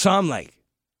 Right. So I'm like,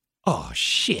 oh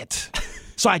shit.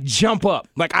 So I jump up.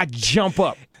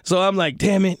 So I'm like,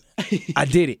 damn it, I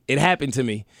did it. It happened to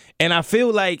me, and I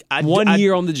feel like One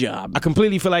year on the job. I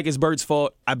completely feel like it's Bert's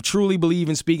fault. I truly believe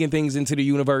in speaking things into the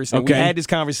universe. And Okay. we had this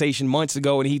conversation months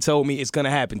ago, and he told me it's gonna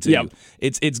happen to Yep.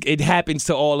 you. It happens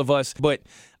to all of us. But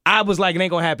I was like, it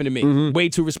ain't gonna happen to me. Way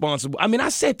too responsible. I mean, I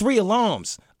set 3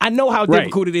 alarms. I know how Right.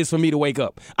 difficult it is for me to wake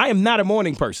up. I am not a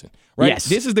morning person. Right? Yes.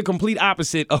 This is the complete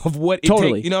opposite of what it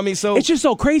Totally. takes. You know what I mean? So It's just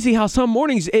so crazy how some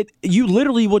mornings you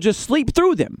literally will just sleep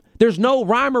through them. There's no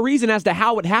rhyme or reason as to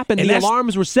how it happened. And The that's-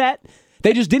 alarms were set.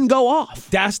 They just didn't go off.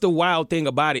 that's the wild thing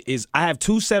about it is I have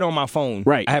 2 set on my phone.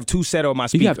 Right. I have 2 set on my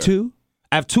speaker. You have 2?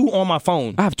 I have 2 on my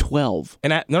phone. I have 12.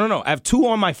 And no. I have 2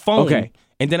 on my phone. Okay.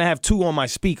 And then I have 2 on my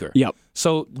speaker. Yep.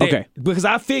 So Okay. because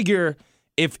I figure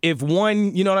if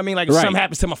one, you know what I mean, like if Right. something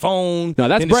happens to my phone, No,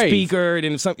 that's then the brave. speaker,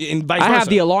 then something, and vice I versa. have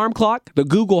the alarm clock, the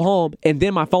Google Home, and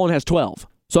then my phone has 12.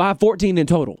 So I have 14 in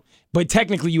total. But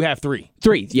technically, you have 3.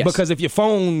 3, yes. Because if your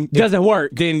phone doesn't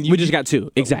work, then we just got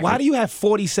 2. Exactly. Why do you have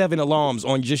 47 alarms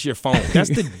on just your phone? That's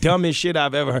the dumbest shit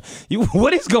I've ever heard.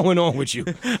 What is going on with you?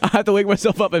 I have to wake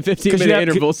myself up in 'Cause you 15-minute have-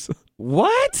 intervals.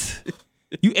 What?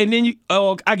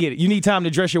 I get it. You need time to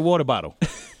dress your water bottle.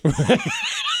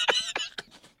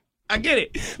 I get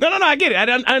it. No, I get it.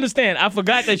 I understand. I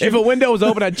forgot that If a window was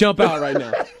open, I'd jump out right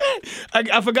now.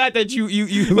 I forgot that you.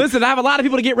 Listen, I have a lot of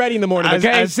people to get ready in the morning, okay?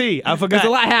 I see. I forgot. There's a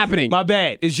lot happening. My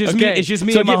bad. It's just me. It's just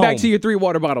me so and my get back home. to your 3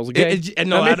 water bottles, okay? It's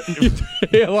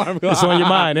on your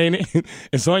mind, ain't it?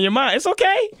 It's on your mind. It's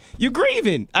okay. You're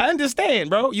grieving. I understand,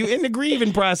 bro. You're in the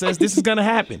grieving process. This is going to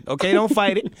happen, okay? Don't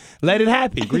fight it. Let it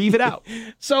happen. Grieve it out.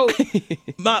 So,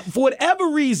 for whatever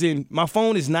reason, my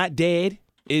phone is not dead.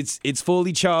 It's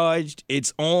fully charged.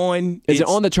 It's on. Is it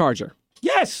on the charger?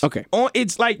 Yes. Okay.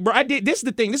 It's like, bro, this is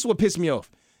the thing. This is what pissed me off.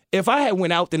 If I had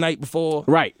went out the night before,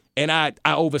 right, and I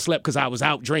overslept because I was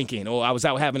out drinking, or I was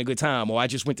out having a good time, or I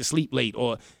just went to sleep late,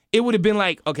 or it would have been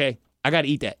like, okay, I got to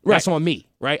eat that. Right. That's on me,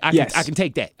 right? I can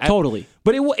take that. Totally.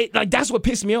 But it like that's what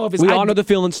pissed me off. Is we all know the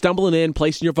feeling, stumbling in,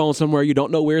 placing your phone somewhere you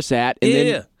don't know where it's at, and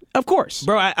then, of course,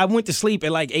 bro. I went to sleep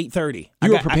at like 8:30.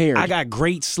 You were prepared. I got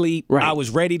great sleep. Right. I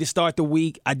was ready to start the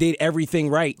week. I did everything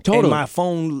right. Totally. And my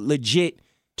phone legit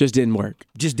just didn't work.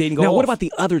 Just didn't go off. Now, what about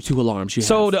the other 2 alarms you have?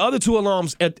 So the other 2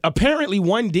 alarms, apparently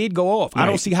one did go off. Right. I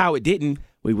don't see how it didn't.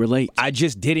 We were late. I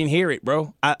just didn't hear it,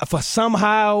 bro. For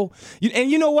somehow,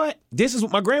 and you know what? This is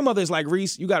what my grandmother is like,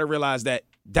 Reese, you got to realize that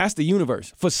that's the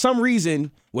universe. For some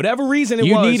reason, whatever reason it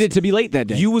was. You needed to be late that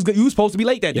day. You was supposed to be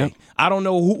late that day. I don't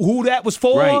know who that was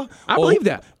for. Right. I believe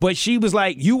that. But she was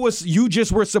like, you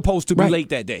just were supposed to be late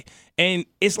that day. And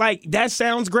it's like, that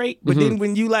sounds great. But then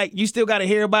when you still got to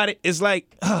hear about it, it's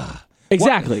like,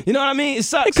 exactly. What? You know what I mean? It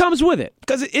sucks. It comes with it.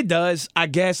 Because it does, I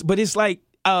guess. But it's like,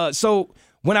 so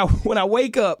when I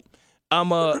wake up,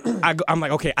 I'm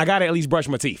like, okay, I gotta at least brush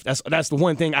my teeth. That's the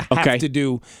one thing I have to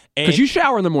do. Because you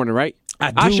shower in the morning, right?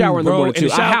 I shower in the morning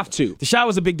too. I have to. The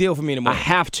shower's a big deal for me in the morning. I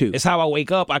have to. It's how I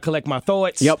wake up. I collect my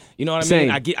thoughts. Yep. You know what I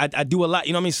Same. mean? I do a lot.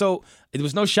 You know what I mean? So there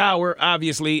was no shower.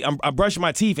 Obviously, I'm brushing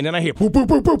my teeth, and then I hear poop, poop,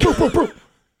 poop, poop, poop, poop, poop.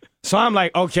 So I'm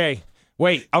like, okay.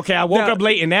 Wait, okay, I woke up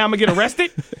late and now I'm going to get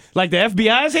arrested? Like the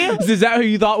FBI is here? Is that who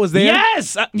you thought was there?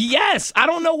 Yes. Yes. I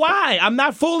don't know why. I'm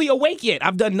not fully awake yet.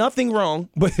 I've done nothing wrong.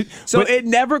 But it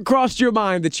never crossed your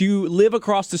mind that you live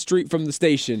across the street from the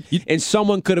station and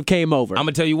someone could have came over? I'm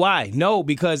going to tell you why. No,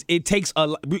 because it takes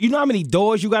you know how many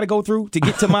doors you got to go through to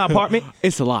get to my apartment?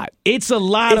 It's a lot. It's a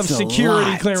lot of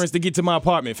security clearance to get to my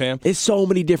apartment, fam. It's so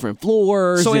many different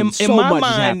floors. So and in my much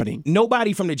mind, is happening.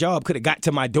 Nobody from the job could have got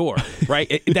to my door,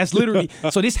 right? That's literally.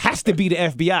 So this has to be the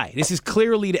FBI. This is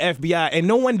clearly the FBI, and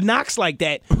no one knocks like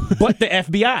that but the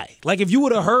FBI. Like if you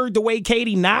would have heard the way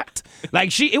Katie knocked,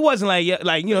 like it wasn't like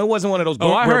it wasn't one of those.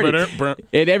 Oh, I heard it,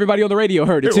 and everybody on the radio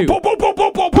heard it too. Boom, boom, boom,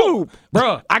 boom, boom, boom.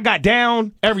 Bro, I got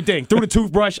down everything through the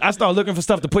toothbrush. I started looking for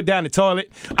stuff to put down the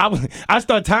toilet. I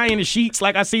started tying the sheets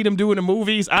like I see them do in the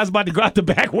movies. I was about to go out the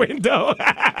back window.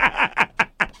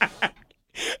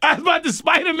 I was about to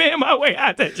Spider-Man my way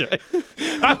out that joint.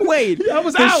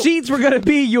 The sheets were gonna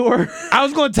be your. I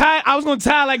was gonna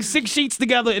tie like 6 sheets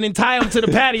together and then tie them to the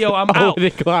patio. I'm out.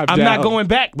 I'm not going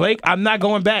back, Blake. I'm not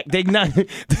going back. They not.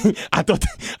 I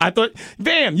thought.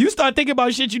 Damn, you start thinking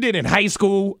about shit you did in high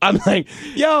school. I'm like,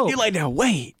 yo. You're like, now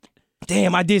wait.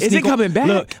 Damn, I did. Is it coming back?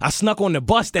 Look, I snuck on the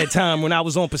bus that time when I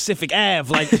was on Pacific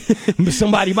Ave. Like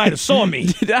somebody might have saw me.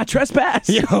 Did I trespass?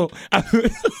 Yo,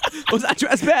 was I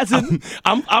trespassing?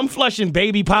 I'm flushing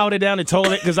baby powder down the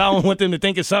toilet because I don't want them to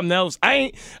think it's something else.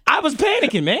 I was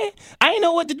panicking, man. I didn't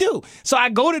know what to do. So I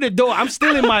go to the door. I'm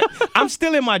still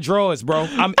in my drawers, bro.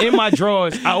 I'm in my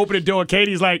drawers. I open the door.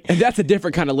 Katie's like, and that's a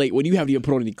different kind of late when you haven't even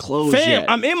put on any clothes fam, yet.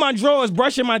 I'm in my drawers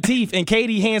brushing my teeth, and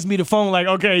Katie hands me the phone like,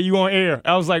 okay, you on air.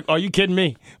 I was like, are you kidding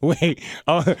me? Wait,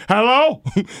 hello?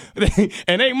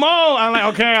 And they moan. I'm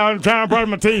like, okay, I'm trying to brush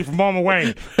my teeth. I'm on my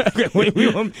way. What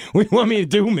you want me to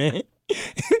do, man?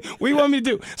 What you want me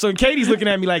to do? So Katie's looking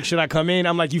at me like, should I come in?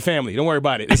 I'm like, you family. Don't worry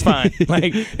about it. It's fine.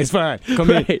 Like, it's fine. Come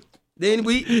in. Then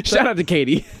shout out to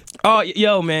Katie. Oh,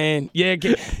 yo, man. Yeah,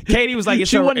 Katie was like,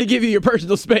 she wanted to give you your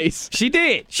personal space. She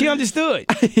did. She understood.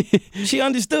 She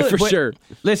understood. For sure.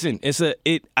 Listen,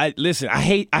 I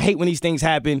hate when these things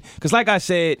happen because like I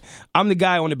said, I'm the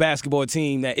guy on the basketball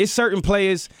team that it's certain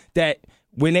players that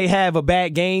when they have a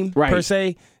bad game, per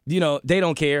se, they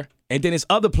don't care. And then it's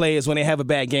other players when they have a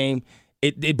bad game,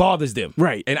 it bothers them.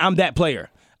 Right. And I'm that player.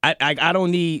 I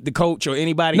don't need the coach or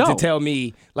anybody to tell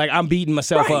me like I'm beating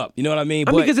myself up. You know what I mean?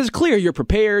 Because it's clear you're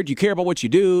prepared, you care about what you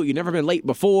do, you've never been late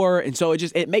before, and so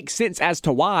it makes sense as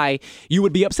to why you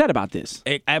would be upset about this.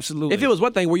 Absolutely. If it was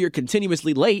one thing where you're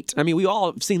continuously late, I mean, we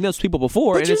all have seen those people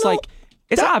before, and it's like,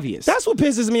 It's obvious. That's what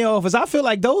pisses me off is I feel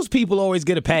like those people always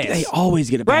get a pass. They always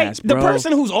get a pass, right? bro. The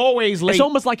person who's always late. It's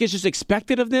almost like it's just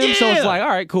expected of them. So it's like, all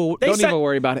right, cool. Don't even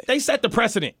worry about it. They set the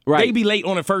precedent. Right. They be late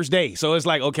on the first day. So it's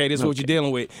like, okay, this is what you're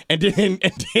dealing with. And then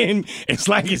it's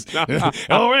like it's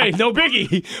all right, no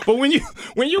biggie. But when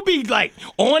you be like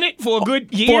on it for a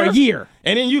good year. For a year.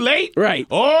 And then you late. Right.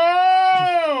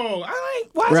 Why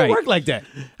does it work like that?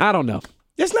 I don't know.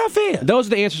 It's not fair. Those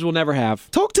are the answers we'll never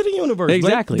have. Talk to the universe.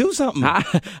 Exactly. Blake. Do something.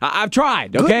 I've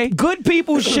tried, okay? Good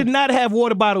people should not have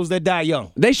water bottles that die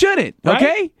young. They shouldn't, Right?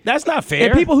 okay? That's not fair.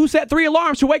 And people who set 3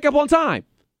 alarms should wake up on time.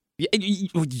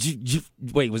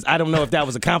 Wait, I don't know if that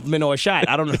was a compliment or a shot.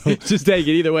 I don't know. Just take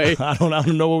it either way. I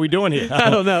don't know what we're doing here. I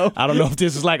don't know. I don't know if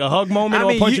this is like a hug moment or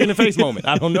a punch you in the face moment.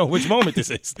 I don't know which moment this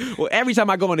is. Well, every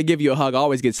time I go in to give you a hug, I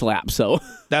always get slapped. So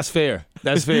That's fair.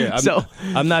 So-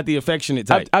 I'm not the affectionate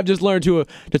type. I've just learned to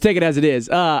take it as it is.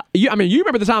 You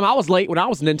remember the time I was late when I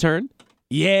was an intern?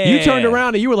 Yeah. You turned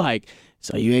around and you were like,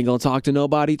 "So you ain't gonna talk to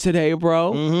nobody today,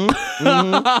 bro?"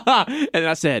 Mm-hmm. And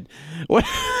I said, what?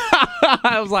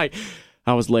 I was like,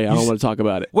 I was late. I don't want to talk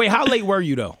about it. Wait, how late were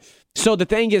you though? So the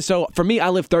thing is, for me, I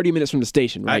live 30 minutes from the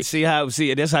station, right?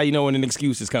 That's how you know when an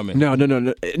excuse is coming. No.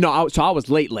 So I was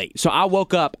late. So I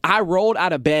woke up. I rolled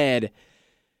out of bed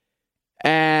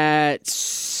at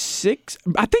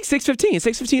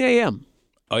 6:15 a.m.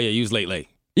 Oh yeah, you was late.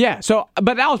 Yeah. So,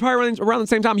 but that was probably around the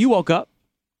same time you woke up.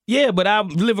 Yeah, but I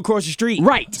live across the street.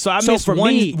 Right. So I missed for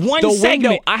one me, the segment.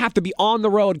 window, I have to be on the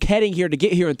road heading here to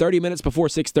get here in 30 minutes before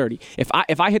 6:30.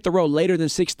 If I hit the road later than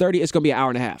 6:30, it's going to be an hour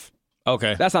and a half.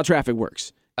 Okay. That's how traffic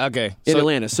works Okay. in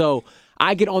Atlanta. So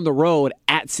I get on the road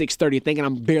at 6:30 thinking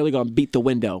I'm barely going to beat the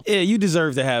window. Yeah, you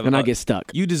deserve to have And I get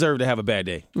stuck. You deserve to have a bad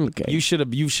day. Okay. You should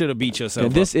have beat yourself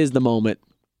And this up. is the moment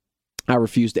I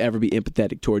refuse to ever be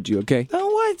empathetic towards you, okay? Oh,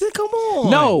 what? Come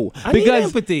on. No, I because need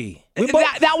empathy.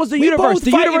 that was the we universe. both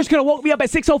The fighting- universe could have woke me up at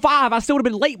 6:05. I still would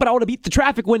have been late, but I would have beat the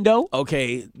traffic window.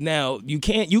 Okay, now you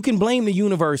can blame the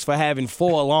universe for having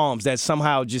 4 alarms that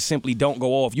somehow just simply don't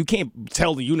go off. You can't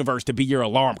tell the universe to be your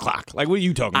alarm clock. Like, what are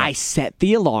you talking about? I set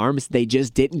the alarms. They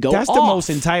just didn't go That's off. the most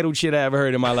entitled shit I ever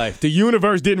heard in my life. The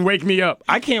universe didn't wake me up.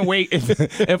 I can't wait.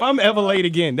 If I'm ever late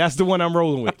again, that's the one I'm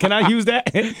rolling with. Can I use that?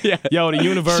 Yeah. Yo, the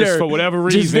universe, Sure. for whatever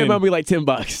reason. Just Venmo me like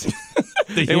 $10.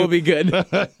 It will be good.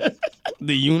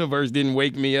 The universe didn't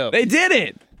wake me up. They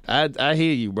didn't. I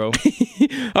hear you, bro.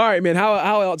 All right, man.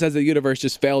 How else has the universe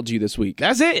just failed you this week?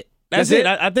 That's it. That's That's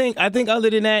it. I think other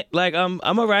than that, like I'm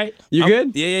all right. You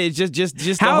good? Yeah. It's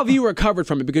just. How have you recovered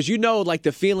from it? Because you know, like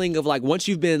the feeling of like once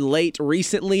you've been late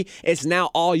recently, it's now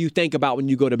all you think about when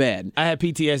you go to bed. I had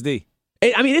PTSD.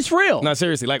 It's real. No,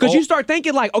 seriously. Like, Because you start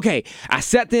thinking like, okay, I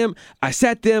set them.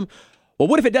 Well,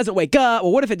 what if it doesn't wake up?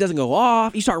 Well, what if it doesn't go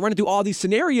off? You start running through all these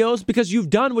scenarios because you've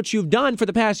done what you've done for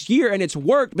the past year and it's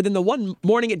worked. But then the one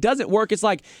morning it doesn't work, it's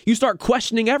like you start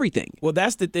questioning everything. Well,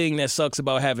 that's the thing that sucks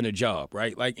about having a job,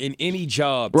 right? Like in any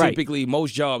job, Right. typically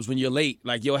most jobs, when you're late,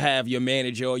 like you'll have your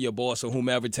manager or your boss or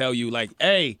whomever tell you, like,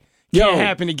 hey, can't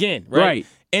happen again, right? Right.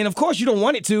 And of course you don't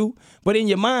want it to, but in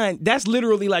your mind, that's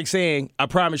literally like saying, I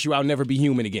promise you I'll never be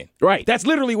human again. Right. That's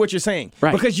literally what you're saying.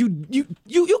 Right. Because you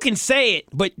can say it,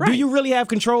 but do Right. you really have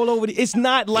control over it? It's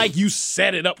not like you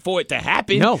set it up for it to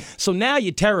happen. No. So now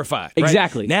you're terrified. right?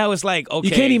 Exactly. Now it's like, okay.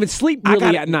 You can't even sleep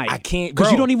really at night. I can't, Because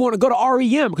you bro. don't even want to go to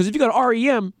REM. Because if you go to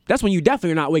REM, that's when you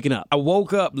definitely are not waking up. I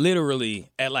woke up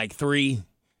literally at like 3,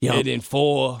 Yup. and then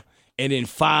 4, and then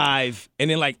 5, and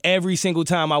then like every single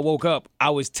time I woke up, I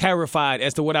was terrified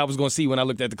as to what I was going to see when I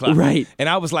looked at the clock. Right. And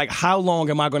I was like, how long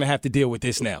am I going to have to deal with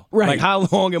this now? Right. Like, how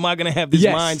long am I going to have this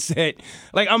Yes. mindset?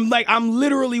 I'm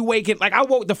literally waking. Like,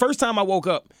 the first time I woke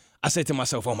up, I said to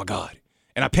myself, oh my God.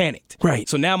 And I panicked. Right.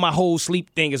 So now my whole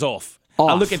sleep thing is off.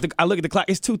 I look at the clock.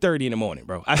 It's 2:30 in the morning,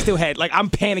 bro. I still had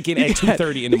I'm panicking at 2:30 in the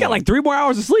morning. You got like 3 more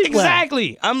hours of sleep left.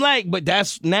 Exactly. I'm like, but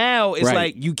that's now. It's Right.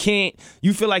 like you can't.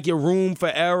 You feel like your room for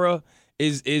error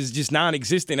is just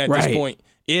non-existent at Right. this point.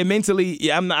 Yeah, mentally.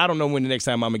 Yeah, I don't know when the next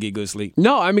time I'm gonna get good sleep.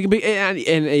 No, I mean,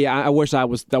 I wish there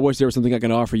was something I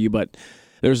could offer you, but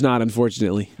there's not,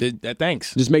 unfortunately.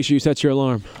 Thanks. Just make sure you set your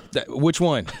alarm. Which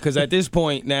one? Because at this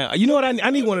point now, you know what? I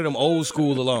need one of them old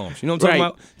school alarms. You know what I'm talking Right.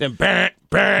 about? Then bang,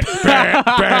 bang, bang,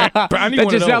 bang. I need That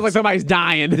one just of sounds like those. somebody's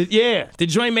dying. Yeah, the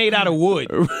joint made out of wood.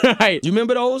 Right. You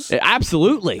remember those?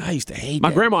 Absolutely. I used to hate My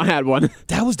that. grandma had one.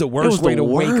 That was the It worst was way the to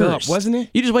wake up, worst. wasn't it?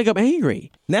 You just wake up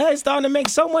angry. Now it's starting to make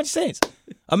so much sense.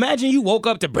 Imagine you woke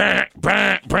up to bang,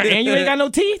 bang, bang, and you ain't got no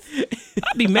teeth.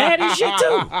 I'd be mad as shit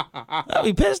too. I'd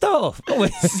be pissed off.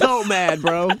 So mad,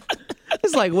 bro.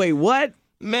 It's like, wait, what?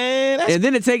 Man, and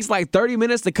then it takes like 30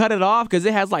 minutes to cut it off because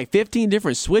it has like 15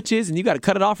 different switches, and you got to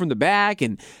cut it off from the back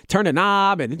and turn the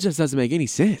knob, and it just doesn't make any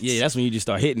sense. yeah, that's when you just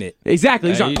start hitting it.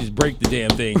 Exactly. You just break the damn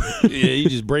thing. Yeah, you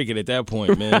just break it at that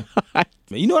point, man.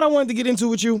 You know what I wanted to get into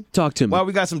with you? Talk to me. While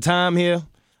we got some time here.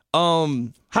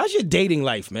 How's your dating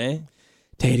life, man?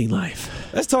 Dating life.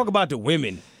 Let's talk about the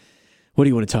women. What do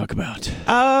you want to talk about?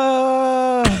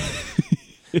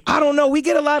 I don't know. We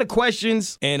get a lot of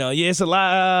questions, and it's a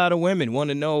lot of women want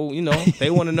to know. They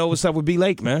want to know what's up with B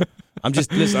Lake, man. I'm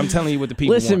telling you what the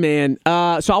people Listen, want.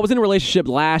 man. So I was in a relationship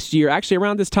last year, actually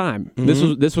around this time.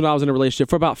 Mm-hmm. This when I was in a relationship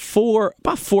for about 4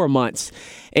 months,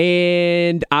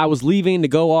 and I was leaving to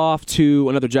go off to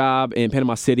another job in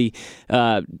Panama City,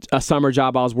 a summer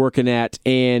job I was working at,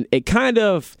 and it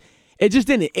just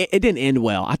didn't end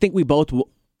well. I think we both.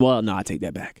 Well, no, I take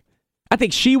that back. I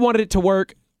think she wanted it to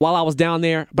work while I was down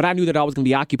there, but I knew that I was going to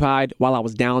be occupied while I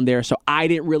was down there, so I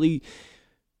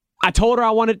told her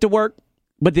I wanted it to work,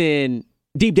 but then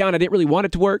deep down I didn't really want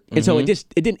it to work, and so it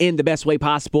didn't end the best way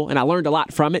possible, and I learned a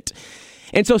lot from it.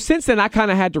 And so since then I kind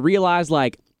of had to realize,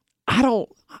 like, I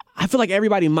feel like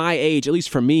everybody my age, at least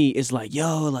for me, is like,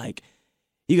 yo, like,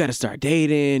 you got to start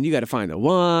dating, you got to find the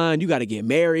one, you got to get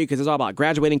married, because it's all about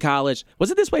graduating college.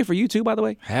 Was it this way for you too, by the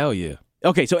way? Hell yeah.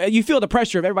 Okay, so you feel the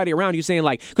pressure of everybody around you saying,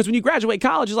 like, because when you graduate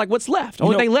college, it's like, what's left? The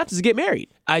only thing left is to get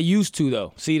married. I used to,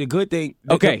 though. See, the good thing.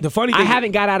 The funny thing. I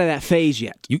haven't got out of that phase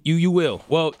yet. You will.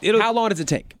 Well, how long does it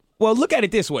take? Well, look at it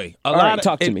this way.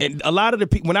 Talk to me. And a lot of the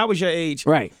people, when I was your age,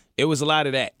 right, it was a lot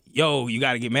of that. Yo, you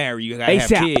got to get married. You got to have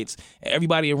kids.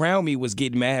 Everybody around me was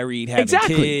getting married, having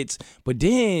kids. But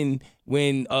then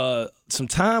when some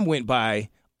time went by,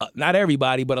 not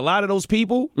everybody, but a lot of those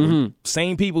people,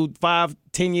 same people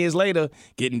 5-10 years later,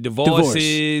 getting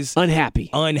divorces.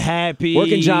 Unhappy.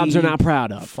 Working jobs they're not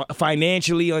proud of.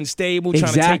 Financially unstable,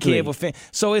 trying to take care of a family.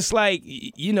 So it's like,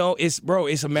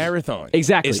 it's a marathon.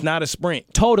 Exactly. It's not a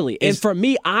sprint. Totally. And for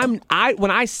me, when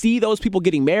I see those people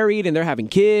getting married and they're having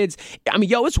kids, I mean,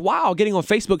 it's wild getting on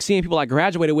Facebook, seeing people I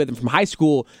graduated with them from high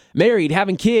school, married,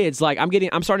 having kids. Like, I'm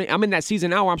in that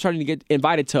season now where I'm starting to get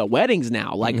invited to weddings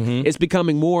now. Like, it's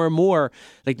becoming more and more,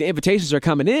 like, the invitations are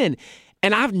coming in.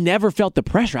 And I've never felt the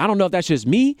pressure. I don't know if that's just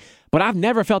me, but I've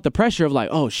never felt the pressure of, like,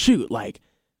 oh, shoot, like,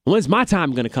 when's my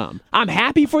time going to come? I'm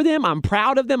happy for them. I'm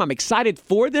proud of them. I'm excited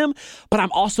for them. But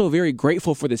I'm also very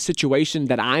grateful for the situation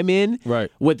that I'm in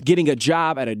with getting a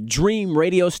job at a dream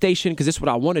radio station, because this is what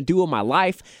I want to do in my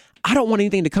life. I don't want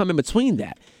anything to come in between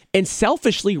that. And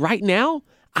selfishly, right now,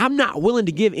 I'm not willing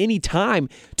to give any time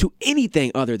to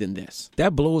anything other than this.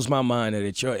 That blows my mind that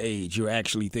at your age, you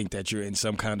actually think that you're in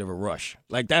some kind of a rush.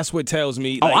 Like, that's what tells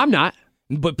me. Like, I'm not.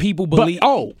 But people believe.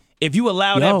 If you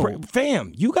allow that,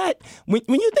 fam, you got, when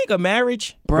you think of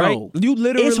marriage, bro, right, you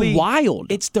literally. It's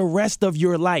wild. It's the rest of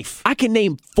your life. I can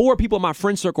name 4 people in my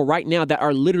friend circle right now that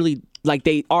are literally, like,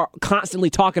 they are constantly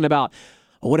talking about,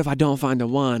 oh, what if I don't find the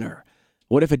one? Or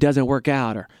what if it doesn't work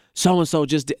out? Or so-and-so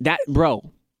just that,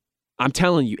 bro. I'm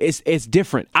telling you, it's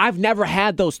different. I've never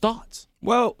had those thoughts.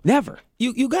 Well, never.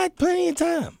 You got plenty of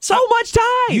time. So much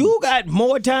time. You got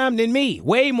more time than me.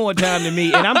 Way more time than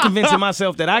me. And I'm convincing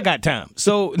myself that I got time.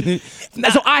 So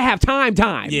I have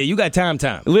time. Yeah, you got time.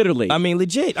 Literally. I mean,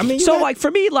 legit. I mean, like,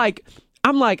 for me, like,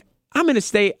 I'm in a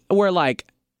state where, like,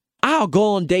 I'll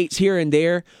go on dates here and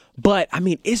there, but I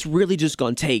mean, it's really just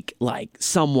going to take, like,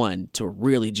 someone to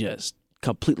really just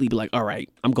completely be like, all right,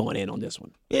 I'm going in on this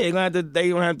one. Yeah, they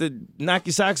gonna have to knock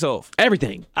your socks off.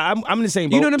 Everything. I'm in the same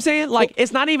boat. You know what I'm saying? Like,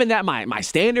 it's not even that my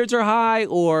standards are high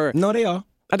or... No, they are.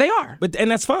 They are.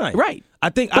 And that's fine. Right.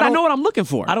 But I know what I'm looking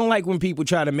for. I don't like when people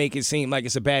try to make it seem like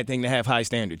it's a bad thing to have high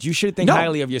standards. You should think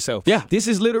highly of yourself. Yeah. This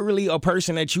is literally a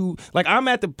person that you, like, I'm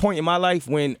at the point in my life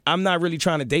when I'm not really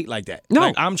trying to date like that. No.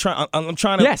 Like, I'm trying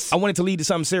to, yes. I want it to lead to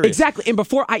something serious. Exactly. And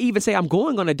before I even say I'm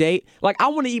going on a date, like, I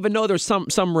want to even know there's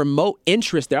some remote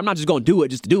interest there. I'm not just going to do it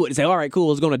just to do it and say, all right, cool,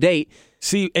 let's go on a date.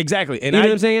 See, exactly. And you know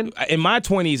what I'm saying? In my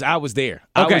 20s, I was there.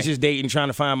 Okay. I was just dating, trying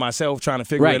to find myself, trying to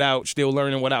figure it out, still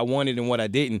learning what I wanted and what I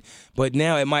didn't. But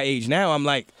now, at my age now, I'm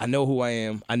like, I know who I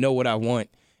am. I know what I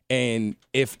want. And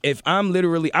if I'm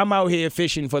out here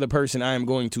fishing for the person I am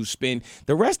going to spend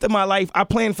the rest of my life, I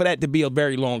plan for that to be a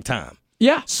very long time.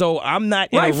 Yeah. So I'm not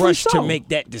in a rush to make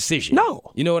that decision.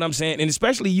 No. You know what I'm saying? And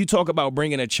especially you talk about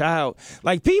bringing a child.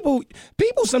 Like, people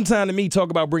sometimes to me talk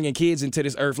about bringing kids into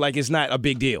this earth like it's not a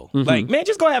big deal. Mm-hmm. Like, man,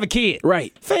 just go have a kid.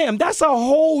 Right. Fam, that's a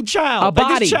whole child. A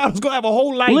body. This child's going to have a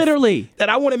whole life. Literally. That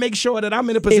I want to make sure that I'm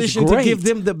in a position to give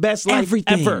them the best life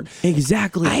ever.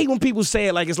 Exactly. I hate when people say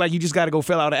it like it's like you just got to go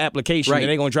fill out an application and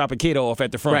they're going to drop a kid off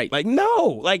at the front. Right. Like,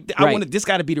 no. Like, this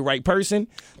got to be the right person,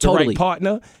 the totally. right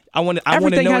partner. I want to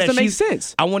Everything know has that to make she's-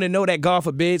 sense. I want to know that God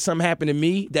forbid something happened to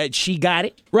me, that she got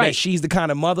it. Right. That she's the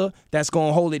kind of mother that's going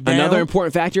to hold it down. Another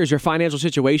important factor is your financial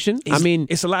situation.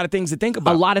 It's a lot of things to think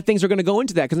about. A lot of things are going to go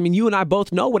into that because you and I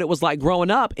both know what it was like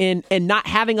growing up and not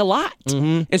having a lot.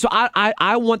 Mm-hmm. And so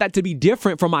I want that to be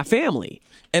different from my family.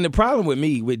 And the problem with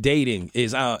me with dating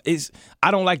is I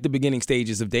don't like the beginning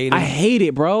stages of dating. I hate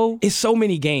it, bro. It's so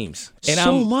many games.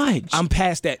 And much. I'm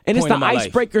past that And point it's the in my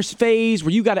life. icebreakers phase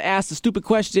where you got to ask the stupid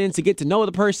questions to get to know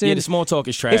the person. Yeah, the small talk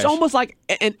is trash. It's almost like,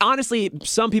 and honestly,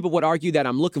 some people would argue that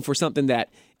I'm looking for something that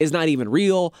is not even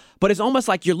real, but it's almost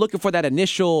like you're looking for that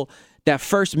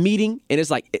first meeting, and it's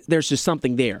like there's just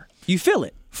something there. You feel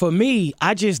it. For me,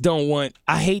 I just don't want.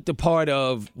 I hate the part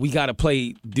of we got to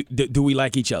play. Do we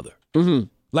like each other? Mm-hmm.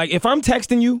 Like if I'm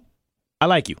texting you, I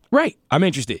like you. Right. I'm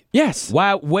interested. Yes.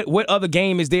 Why? What other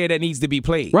game is there that needs to be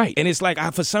played? Right. And it's like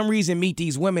I, for some reason, meet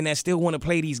these women that still want to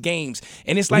play these games,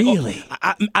 and it's like, Really?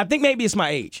 I think maybe it's my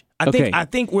age. Okay. I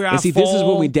think where and I see, fall. this is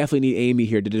when we definitely need Amy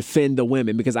here to defend the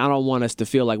women because I don't want us to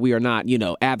feel like we are not,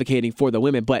 advocating for the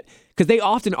women, but because they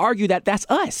often argue that that's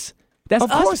us. That's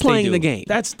Of us course they playing do. the game.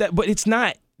 That's that, but it's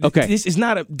not. Okay.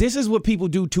 This is what people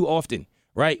do too often.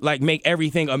 Right? Like make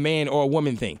everything a man or a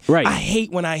woman thing. Right. I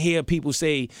hate when I hear people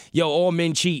say, yo, all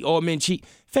men cheat, all men cheat.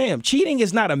 Fam, cheating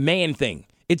is not a man thing.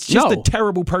 It's just No. a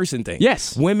terrible person thing.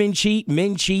 Yes. Women cheat,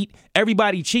 men cheat,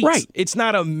 everybody cheats. Right. It's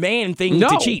not a man thing No.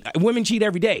 to cheat. Women cheat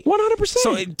every day. 100%.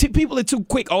 So people are too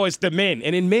quick. Oh, it's the men.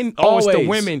 And then men, oh, it's the Always.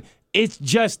 women. It's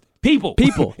just people.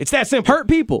 People. It's that simple. Hurt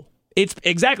people. It's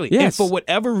exactly. Yes. And for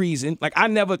whatever reason, like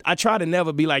I try to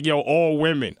never be like, yo, all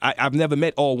women. I've never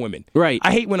met all women. Right.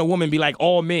 I hate when a woman be like,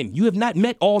 all men. You have not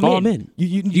met all men. All men.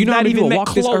 You're You know how not many even people met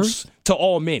walk this close earth? to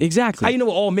all men. Exactly. How you know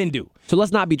what all men do? So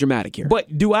let's not be dramatic here. But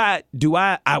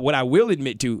what I will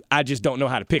admit to, I just don't know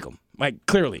how to pick them. Like,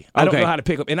 clearly. I don't Okay. know how to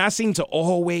pick them. And I seem to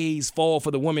always fall for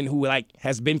the woman who, like,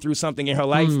 has been through something in her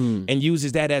life and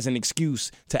uses that as an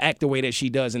excuse to act the way that she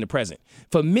does in the present.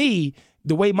 For me,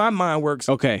 the way my mind works,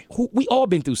 Okay. we all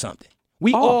been through something.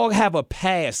 We all have a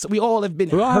past. We all have been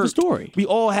hurt. We all have a story. We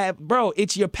all have, bro,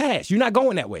 it's your past. You're not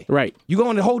going that way. Right. You're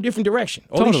going a whole different direction.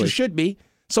 Or at least Totally. you should be.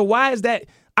 So why is that?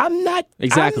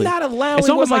 Exactly. I'm not allowing It's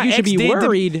almost what like my you should ex be did to-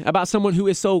 worried about someone who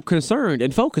is so concerned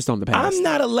and focused on the past. I'm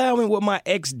not allowing what my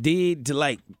ex did to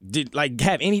like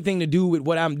have anything to do with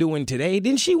what I'm doing today.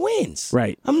 Then she wins.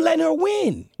 Right. I'm letting her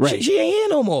win. Right. She ain't here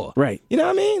no more. Right. You know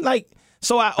what I mean? Like,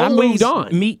 so I I always moved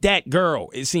on. meet that girl.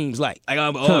 It seems like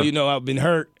I'm, I've been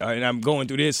hurt and I'm going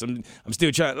through this. I'm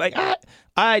still trying. Like, all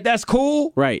right, that's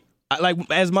cool. Right. Like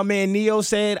as my man Neo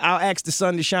said, I'll ask the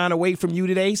sun to shine away from you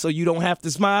today so you don't have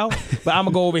to smile. But I'm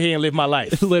gonna go over here and live my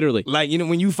life. Literally. Like,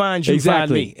 when you find you,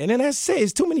 Exactly. find me. And then that's it.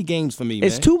 It's too many games for me,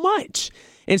 It's man. too much.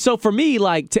 And so for me,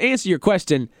 like, to answer your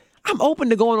question, I'm open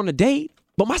to going on a date,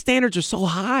 but my standards are so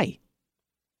high.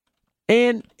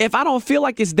 And if I don't feel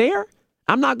like it's there,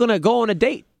 I'm not going to go on a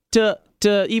date to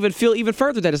even feel even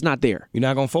further that it's not there. You're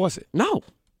not gonna force it. No.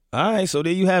 All right, so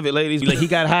there you have it, ladies. Like, he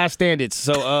got high standards.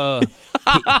 So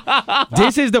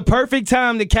this is the perfect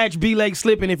time to catch B Lake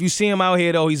slipping. If you see him out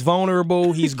here, though, he's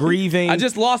vulnerable. He's grieving. I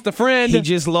just lost a friend. He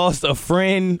just lost a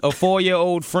friend, a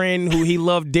 4-year-old friend who he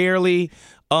loved dearly.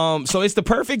 So it's the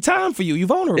perfect time for you. You're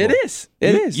vulnerable. It is.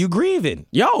 It is. You grieving.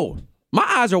 Yo, my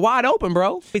eyes are wide open,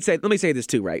 bro. Let me say this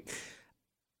too, right?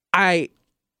 I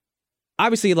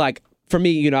obviously, like, for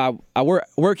me, I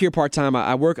work here part-time.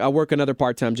 I work another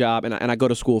part-time job, and I go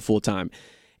to school full-time.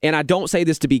 And I don't say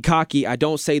this to be cocky. I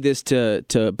don't say this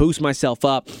to boost myself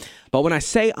up. But when I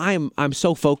say I'm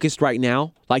so focused right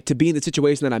now, like to be in the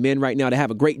situation that I'm in right now, to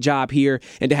have a great job here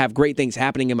and to have great things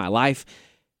happening in my life,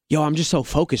 yo, I'm just so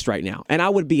focused right now. And I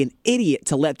would be an idiot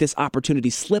to let this opportunity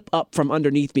slip up from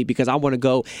underneath me because I want to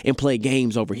go and play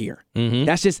games over here.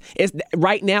 That's just, it's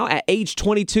right now at age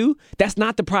 22, that's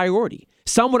not the priority.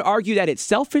 Some would argue that it's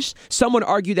selfish. Some would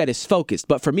argue that it's focused.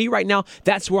 But for me right now,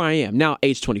 that's where I am. Now,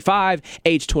 age 25,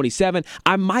 age 27,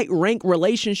 I might rank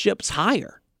relationships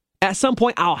higher. At some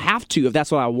point, I'll have to if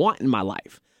that's what I want in my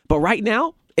life. But right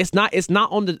now, it's not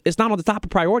on the top of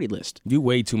priority list. You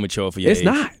way too mature for your age. It's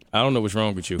not. I don't know what's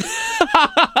wrong with you.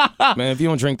 Man, if you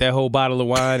don't drink that whole bottle of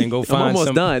wine and go find almost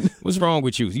some, done. What's wrong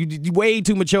with you? You way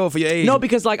too mature for your age. No,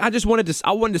 because like I wanted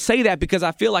to say that because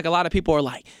I feel like a lot of people are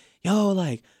like, yo,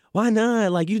 like, why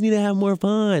not? Like, you need to have more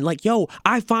fun. Like, yo,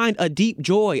 I find a deep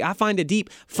joy. I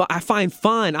find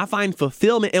fun. I find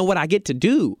fulfillment in what I get to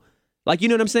do. Like, you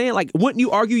know what I'm saying? Like, wouldn't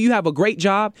you argue you have a great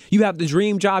job? You have the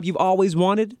dream job you've always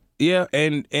wanted? Yeah,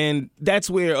 and that's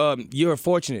where you're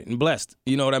fortunate and blessed.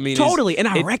 You know what I mean? Totally, and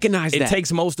I recognize that. It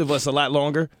takes most of us a lot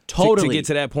longer Totally. to get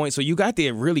to that point. So you got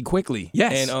there really quickly.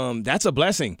 Yes. And that's a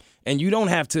blessing. And you don't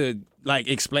have to like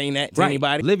explain that to Right.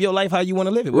 anybody. Live your life how you want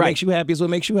to live it. What Right. makes you happy is what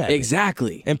makes you happy.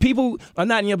 Exactly. And people are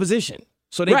not in your position,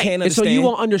 so they Right. can't And so understand. you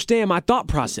won't understand my thought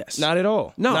process. Not at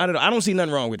all. No. Not at all. I don't see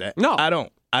nothing wrong with that. No. I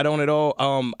don't. I don't at all.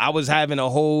 I was having a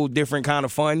whole different kind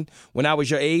of fun when I was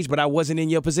your age, but I wasn't in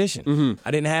your position. Mm-hmm.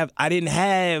 I didn't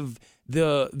have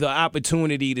the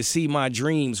opportunity to see my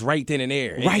dreams right then and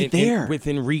there. Right there.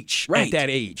 Within reach Right. at that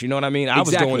age. You know what I mean? I was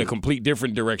Exactly. going a complete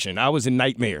different direction. I was in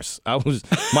nightmares.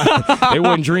 They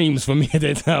weren't dreams for me at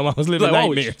that time. I was living Like, oh,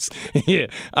 nightmares. Yeah.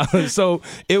 So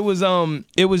it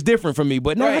was different for me.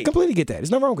 But no, I Right. completely get that.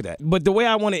 There's nothing wrong with that. But the way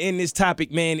I want to end this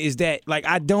topic, man, is that like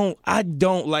don't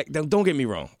get me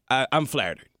wrong. I'm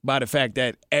flattered by the fact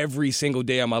that every single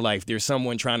day of my life there's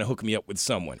someone trying to hook me up with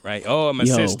someone, right? Oh, my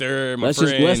Yo, sister, my let's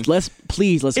friend. let's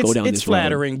go down It's this road.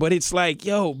 flattering, but it's like,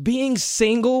 yo, being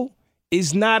single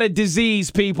is not a disease,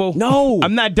 people. No.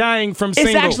 I'm not dying from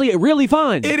single. It's actually really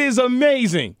fun. It is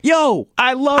amazing. Yo,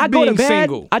 I love I go being to bed.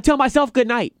 single. I tell myself good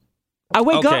night. I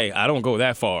wake up. Okay, I don't go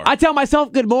that far. I tell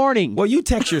myself good morning. Well, you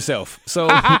text yourself, so you're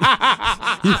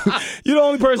the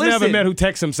only person I ever Listen, met who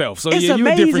texts himself. So it's yeah, you're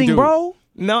a different amazing, dude. bro.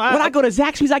 No, When I go to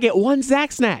Zaxby's, I get one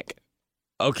Zax snack.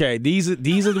 Okay, these are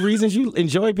the reasons you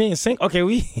enjoy being single. Okay,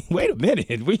 wait a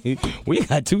minute. We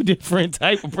got two different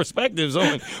type of perspectives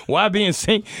on why being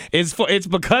single. It's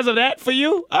because of that for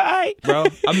you. All right, bro.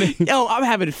 I mean, Yo, I'm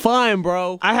having fun,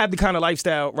 bro. I have the kind of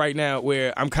lifestyle right now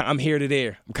where I'm here to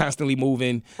there. I'm constantly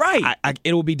moving. Right.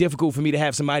 It will be difficult for me to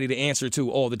have somebody to answer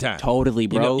to all the time. Totally,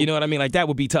 bro. You know what I mean? Like that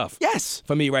would be tough. Yes.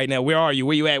 For me right now, where are you?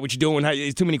 Where you at? What you doing?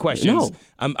 It's too many questions. No.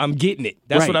 I'm getting it.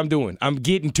 That's Right. what I'm doing. I'm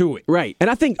getting to it. Right. And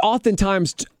I think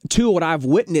oftentimes, too, what I've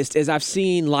witnessed is I've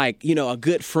seen, like, a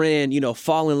good friend,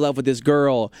 fall in love with this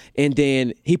girl, and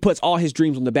then he puts all his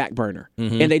dreams on the back burner,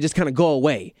 and they just kind of go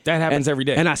away. That happens every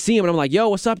day. And I see him, and I'm like, yo,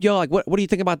 what's up, yo? Like, what do you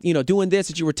think about, doing this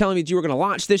that you were telling me that you were going to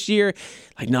launch this year?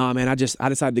 Like, nah, man, I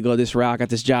decided to go this route. I got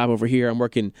this job over here. I'm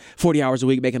working 40 hours a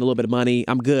week, making a little bit of money.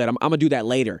 I'm good. I'm going to do that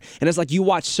later. And it's like you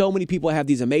watch so many people have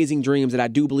these amazing dreams that I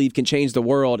do believe can change the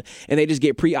world, and they just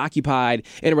get preoccupied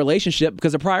in a relationship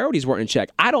because the priorities weren't in check.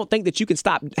 I don't think that you can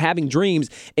stop having dreams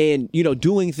and,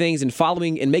 doing things and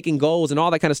following and making goals and all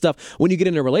that kind of stuff when you get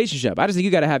in a relationship. I just think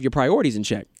you got to have your priorities in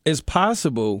check. It's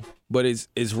possible, but it's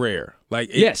rare. Like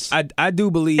Yes. I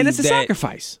do believe And it's a that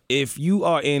sacrifice. if you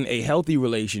are in a healthy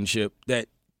relationship, that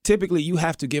typically you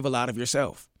have to give a lot of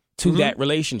yourself to that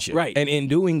relationship. Right. And in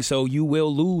doing so, you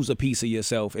will lose a piece of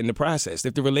yourself in the process.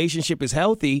 If the relationship is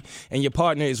healthy and your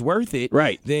partner is worth it,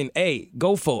 Right. then hey,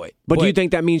 go for it. But do you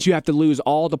think that means you have to lose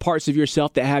all the parts of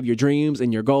yourself that have your dreams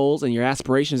and your goals and your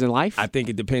aspirations in life? I think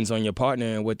it depends on your partner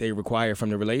and what they require from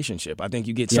the relationship. I think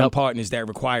you get some Yep. partners that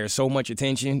require so much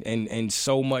attention and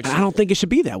so much. I don't think it should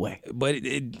be that way. But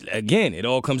again, it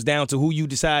all comes down to who you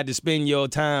decide to spend your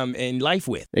time and life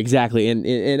with. Exactly.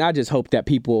 And I just hope that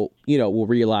people, will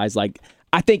realize, like,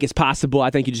 I think it's possible. I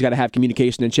think you just got to have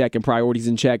communication in check and priorities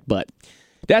in check. But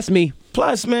that's me.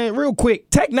 Plus, man, real quick,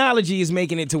 technology is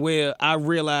making it to where I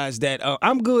realize that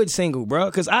I'm good single, bro,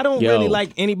 because I don't Yo. really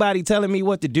like anybody telling me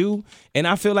what to do. And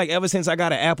I feel like ever since I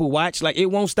got an Apple Watch, like it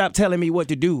won't stop telling me what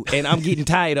to do. And I'm getting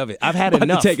tired of it. I've had About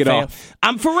to enough. take it fam. off.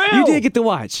 I'm for real. You did get the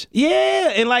watch.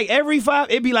 Yeah, and like every 5,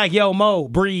 it'd be like, yo, Mo,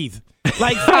 breathe.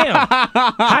 Like, fam,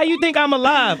 how you think I'm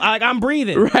alive? Like, I'm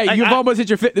breathing. Right. Like, You've almost hit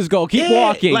your fitness goal. Keep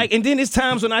walking. Like, and then there's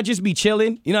times when I just be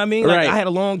chilling. You know what I mean? Like, Right. I had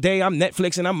a long day. I'm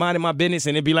Netflixing. I'm minding my business.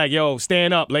 And it'd be like, yo,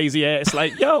 stand up, lazy ass.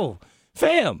 Like, yo,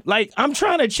 fam, like, I'm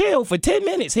trying to chill for 10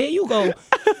 minutes. Here you go.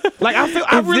 Like, I feel,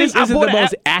 If this isn't the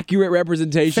most accurate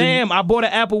representation. Fam, I bought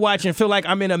an Apple Watch and feel like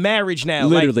I'm in a marriage now.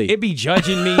 Literally. Like, it be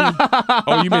judging me.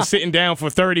 Oh, you've been sitting down for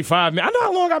 35 minutes. I know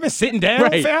how long I've been sitting down.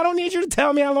 Right. Fam, I don't need you to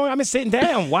tell me how long I've been sitting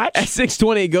down. Watch. At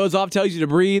 6:20, it goes off, tells you to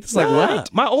breathe. It's like, Nah.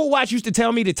 what? My old watch used to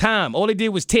tell me the time. All it did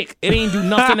was tick. It ain't do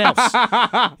nothing else. You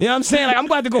know what I'm saying? Like, I'm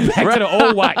about to go back to the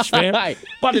old watch, man. Right.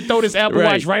 About to throw this Apple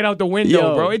Right. Watch right out the window,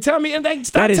 Yo. bro. It tell me, and they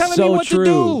stop That is telling so me what true.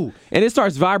 to do. And it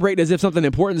starts vibrating as if something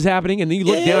important is happening, and then you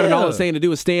look down and all it's saying to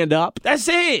do is stand up. That's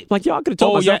it. Like, yo, I could have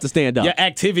told myself to stand up. Your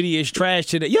activity is trash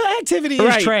today. Your activity is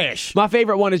Right. trash. My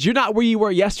favorite one is, you're not where you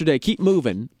were yesterday. Keep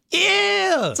moving.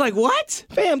 Yeah. It's like, what?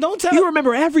 Fam, don't tell You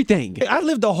remember everything. I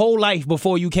lived a whole life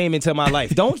before you came into my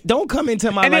life. Don't come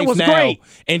into my And it life was now great.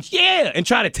 and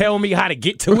try to tell me how to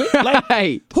get to it. Like,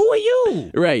 Right. who are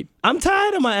you? Right. I'm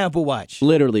tired of my Apple Watch.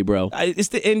 Literally, bro.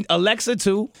 And Alexa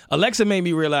too. Alexa made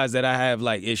me realize that I have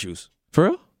like issues. For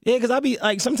real? Yeah, because I be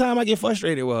like, sometimes I get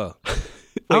frustrated with her.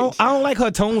 I don't like her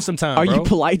tone sometimes. Are bro. you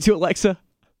polite to Alexa?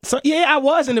 So yeah, I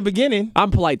was in the beginning. I'm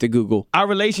polite to Google. Our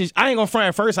relationship, I ain't gonna front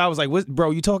at first. I was like, "What,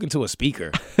 bro? You talking to a speaker?"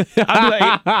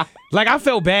 I'm like I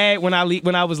felt bad when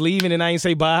I was leaving and I ain't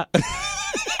say bye.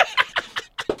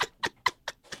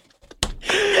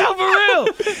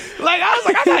 real. Like, I was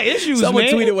like, I got issues, Someone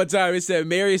man. tweeted one time. It said,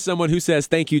 "Marry someone who says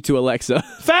thank you to Alexa."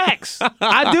 Facts.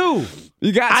 I do.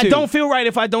 You got to. I don't feel right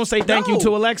if I don't say thank you No.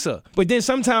 to Alexa. But then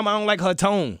sometimes I don't like her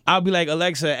tone. I'll be like,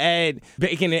 Alexa, add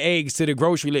bacon and eggs to the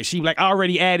grocery list. She be like, I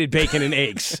already added bacon and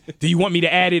eggs. Do you want me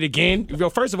to add it again?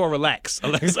 Yo, first of all, relax.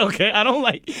 Alexa, okay? I don't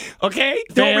like, okay?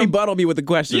 Don't fam. rebuttal me with a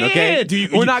question, Yeah. okay?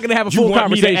 We're not going to have a you full want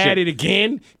conversation. Me to add it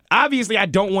again? Obviously, I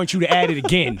don't want you to add it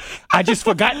again. I just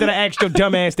forgot that I asked your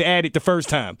dumb ass to add it the first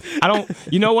time. I don't,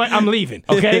 you know what? I'm leaving,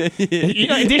 okay? You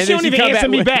know, then she don't even answer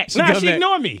me back. Nah, she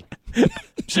ignored me.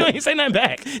 She don't even say nothing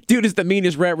back. Dude, it's the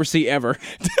meanest rap receipt ever.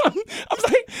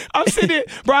 I'm sitting there,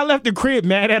 bro, I left the crib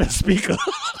mad at a speaker.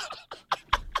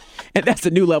 And that's a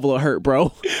new level of hurt,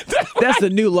 bro. That's the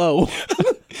new low.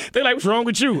 They like, what's wrong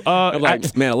with you? I'm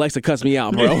like, man, Alexa cuts me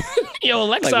out, bro. Yo,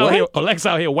 Alexa, Like, Alexa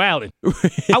out here wilding.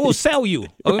 I will sell you.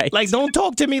 Right. Like, don't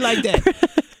talk to me like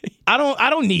that. I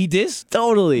don't need this.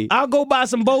 Totally. I'll go buy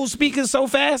some Bose speakers so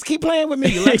fast. Keep playing with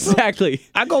me, Alexa. Exactly.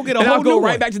 I go get a And whole I'll go new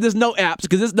right one. back to this note apps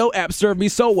because this note app served me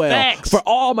so well Facts. for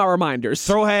all my reminders.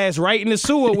 Throw her ass right in the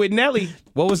sewer with Nelly.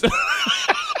 What was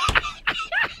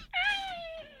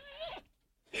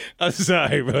I'm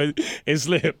sorry, bro. It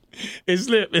slipped. It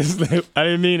slipped. I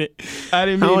didn't mean it. I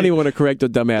don't even want to correct your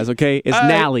dumbass, okay? It's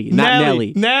Nally, not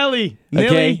Nelly. Nelly.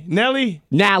 Okay? Nelly.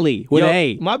 Nally with Yo, an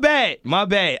A. My bad. All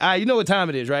right, you know what time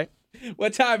it is, right?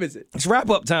 What time is it? It's wrap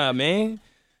up time, man.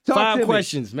 Talk to 5 me.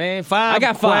 questions, man. 5 I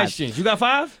got 5. questions. You got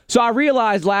 5? So I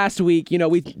realized last week,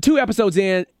 we 2 episodes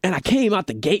in, and I came out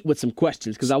the gate with some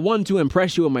questions because I wanted to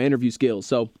impress you with my interview skills.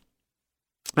 So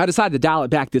I decided to dial it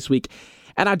back this week.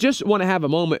 And I just want to have a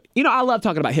moment. I love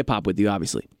talking about hip hop with you,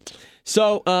 obviously.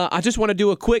 So I just want to do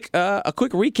a quick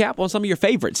recap on some of your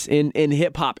favorites in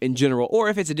hip hop in general, or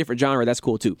if it's a different genre, that's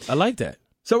cool too. I like that.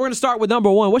 So we're going to start with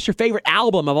number 1. What's your favorite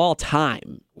album of all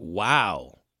time?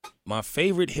 Wow. My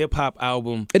favorite hip hop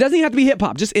album. It doesn't even have to be hip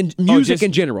hop, just in music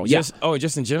in general. Just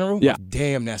in general? Yeah.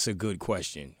 Damn, that's a good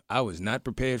question. I was not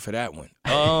prepared for that one.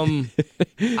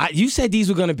 You said these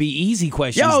were going to be easy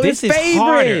questions. Yo, this it's is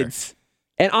harder. favorites.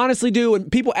 And honestly, dude, when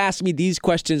people ask me these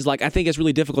questions, I think it's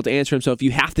really difficult to answer them. So if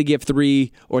you have to give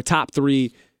 3 or top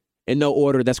 3 in no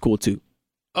order, that's cool too.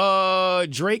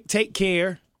 Drake, Take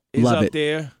Care is Love up it.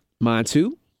 there. Mine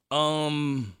too.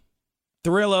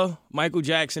 Thriller, Michael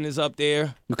Jackson is up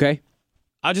there. Okay.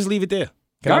 I'll just leave it there.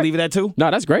 Can All I right. leave it at 2? No,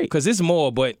 that's great. Because it's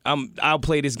more, but I'll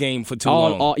play this game for too All-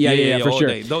 long. all- yeah, for all sure.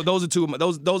 day. Those are two.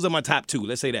 Those are my top 2.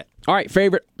 Let's say that. All right.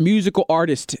 Favorite musical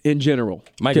artist in general?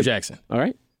 Michael Jackson. All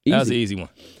right. That was an Easy. easy one.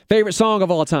 Favorite song of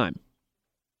all time?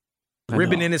 I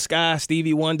Ribbon know. in the Sky,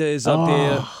 Stevie Wonder is up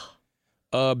there.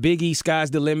 Biggie, Sky's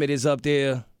the Limit is up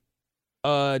there.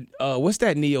 What's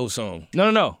that Neo song?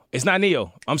 No. It's not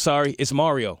Neo. I'm sorry. It's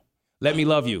Mario. Let Me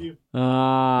Love You.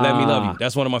 Let Me Love You.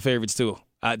 That's one of my favorites too.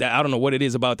 I don't know what it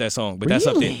is about that song, but that's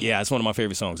up there. Really? Yeah, it's one of my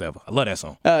favorite songs ever. I love that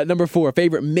song. Number 4.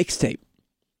 Favorite mixtape?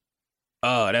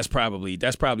 That's probably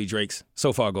Drake's.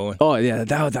 So Far Going. Oh yeah,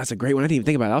 that's a great one. I didn't even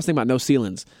think about it. I was thinking about No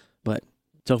Ceilings, but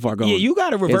So Far Going. Yeah, you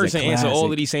got to reverse a and answer all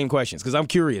classic. of these same questions because I'm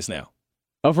curious now.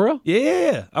 Oh, for real?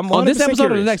 Yeah, I'm On this 100% episode or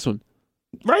the curious. next one?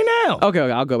 Right now. Okay,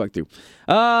 I'll go back through.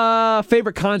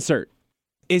 Favorite concert?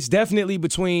 It's definitely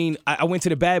between. I went to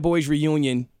the Bad Boys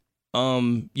reunion.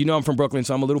 I'm from Brooklyn,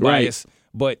 so I'm a little Right. biased.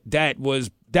 But that was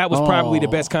probably the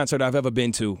best concert I've ever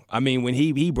been to. I mean, when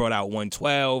he brought out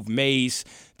 112, Mace,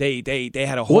 they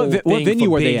had a whole thing what venue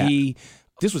for were they at? Biggie.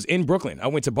 This was in Brooklyn. I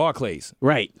went to Barclays.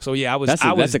 Right. So yeah, I was That's a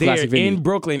there classic venue. in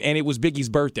Brooklyn, and it was Biggie's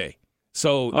birthday.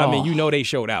 So I mean, they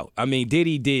showed out. I mean,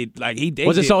 Diddy did they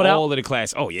Was it did sold out? all of the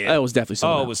class. Oh yeah, It was definitely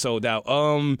sold out. It was sold out.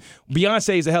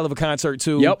 Beyonce is a hell of a concert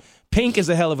too. Yep. Pink is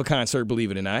a hell of a concert, believe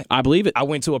it or not. I believe it. I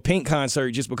went to a Pink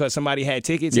concert just because somebody had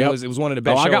tickets. Yep. It was one of the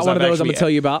best shows I got one of I've those I'm actually going to tell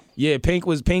you about. Yeah,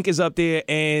 Pink is up there.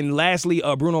 And lastly,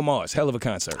 Bruno Mars, hell of a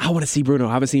concert. I want to see Bruno.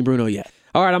 I haven't seen Bruno yet.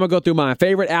 All right, I'm going to go through mine.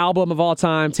 Favorite album of all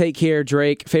time, Take Care,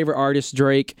 Drake. Favorite artist,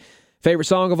 Drake. Favorite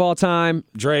song of all time,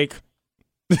 Drake.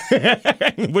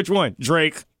 Which one?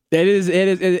 Drake.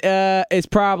 it's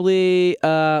probably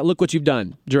Look What You've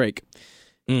Done, Drake.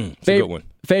 It's a good one.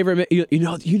 Favorite, you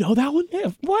know that one?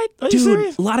 Yeah, what? Are you Dude,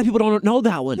 serious? a lot of people don't know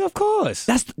that one. Yeah, of course.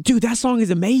 That song is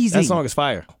amazing. That song is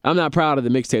fire. I'm not proud of the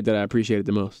mixtape that I appreciated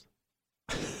the most.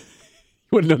 You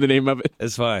want to know the name of it?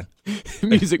 It's fine.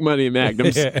 Music, Money, and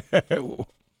Magnums.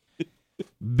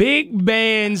 Big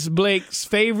Bands Blake's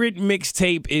favorite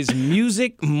mixtape is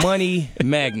Music, Money,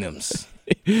 Magnums.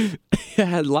 It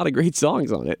had a lot of great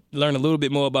songs on it. Learn a little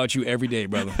bit more about you every day,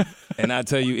 brother. And I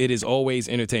tell you, it is always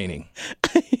entertaining.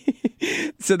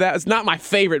 So that's not my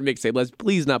favorite mixtape. Let's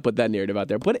please not put that narrative out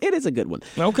there, but it is a good one.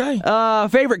 Okay.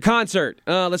 Favorite concert?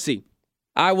 Let's see.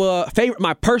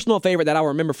 My personal favorite that I will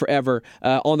remember forever,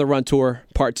 On the Run tour,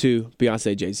 Part 2,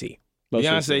 Beyonce, Jay-Z.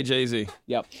 Beyonce, Jay-Z.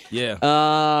 Yep. Yeah.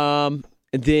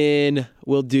 And then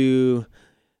we'll do,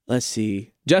 let's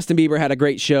see, Justin Bieber had a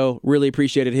great show. Really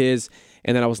appreciated his.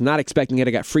 And then I was not expecting it.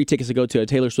 I got free tickets to go to a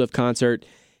Taylor Swift concert.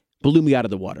 Blew me out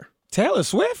of the water. Taylor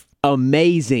Swift?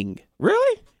 Amazing.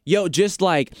 Really? Yo, just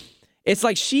like, it's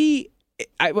like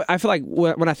I feel like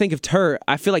when I think of her,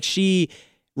 I feel like she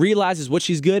realizes what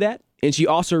she's good at, and she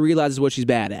also realizes what she's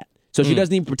bad at. So she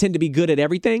doesn't even pretend to be good at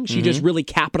everything. She just really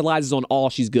capitalizes on all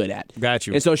she's good at. Got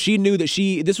you. And so she knew that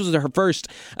this was her first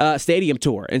stadium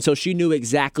tour. And so she knew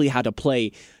exactly how to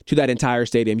play to that entire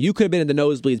stadium. You could have been in the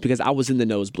nosebleeds because I was in the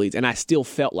nosebleeds, and I still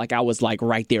felt like I was like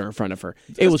right there in front of her.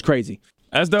 It was crazy.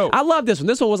 That's dope. I love this one.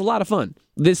 This one was a lot of fun.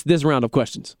 This round of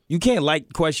questions. You can't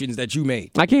like questions that you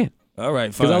made. I can. All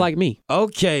right, fine. Because I like me.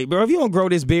 Okay, bro, if you don't grow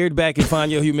this beard back and find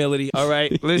your humility, all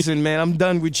right? Listen, man, I'm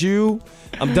done with you.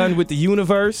 I'm done with the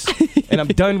universe, and I'm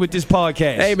done with this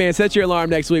podcast. Hey, man, set your alarm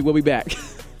next week. We'll be back.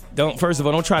 First of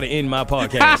all, don't try to end my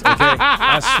podcast, okay?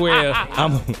 I swear,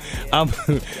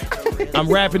 I'm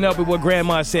wrapping up with what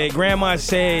Grandma said. Grandma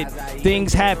said,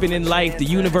 things happen in life. The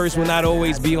universe will not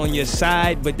always be on your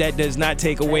side, but that does not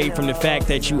take away from the fact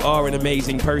that you are an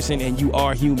amazing person and you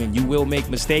are human. You will make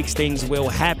mistakes. Things will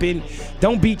happen.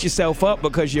 Don't beat yourself up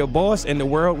because your boss and the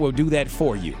world will do that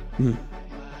for you.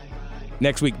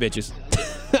 Next week, bitches.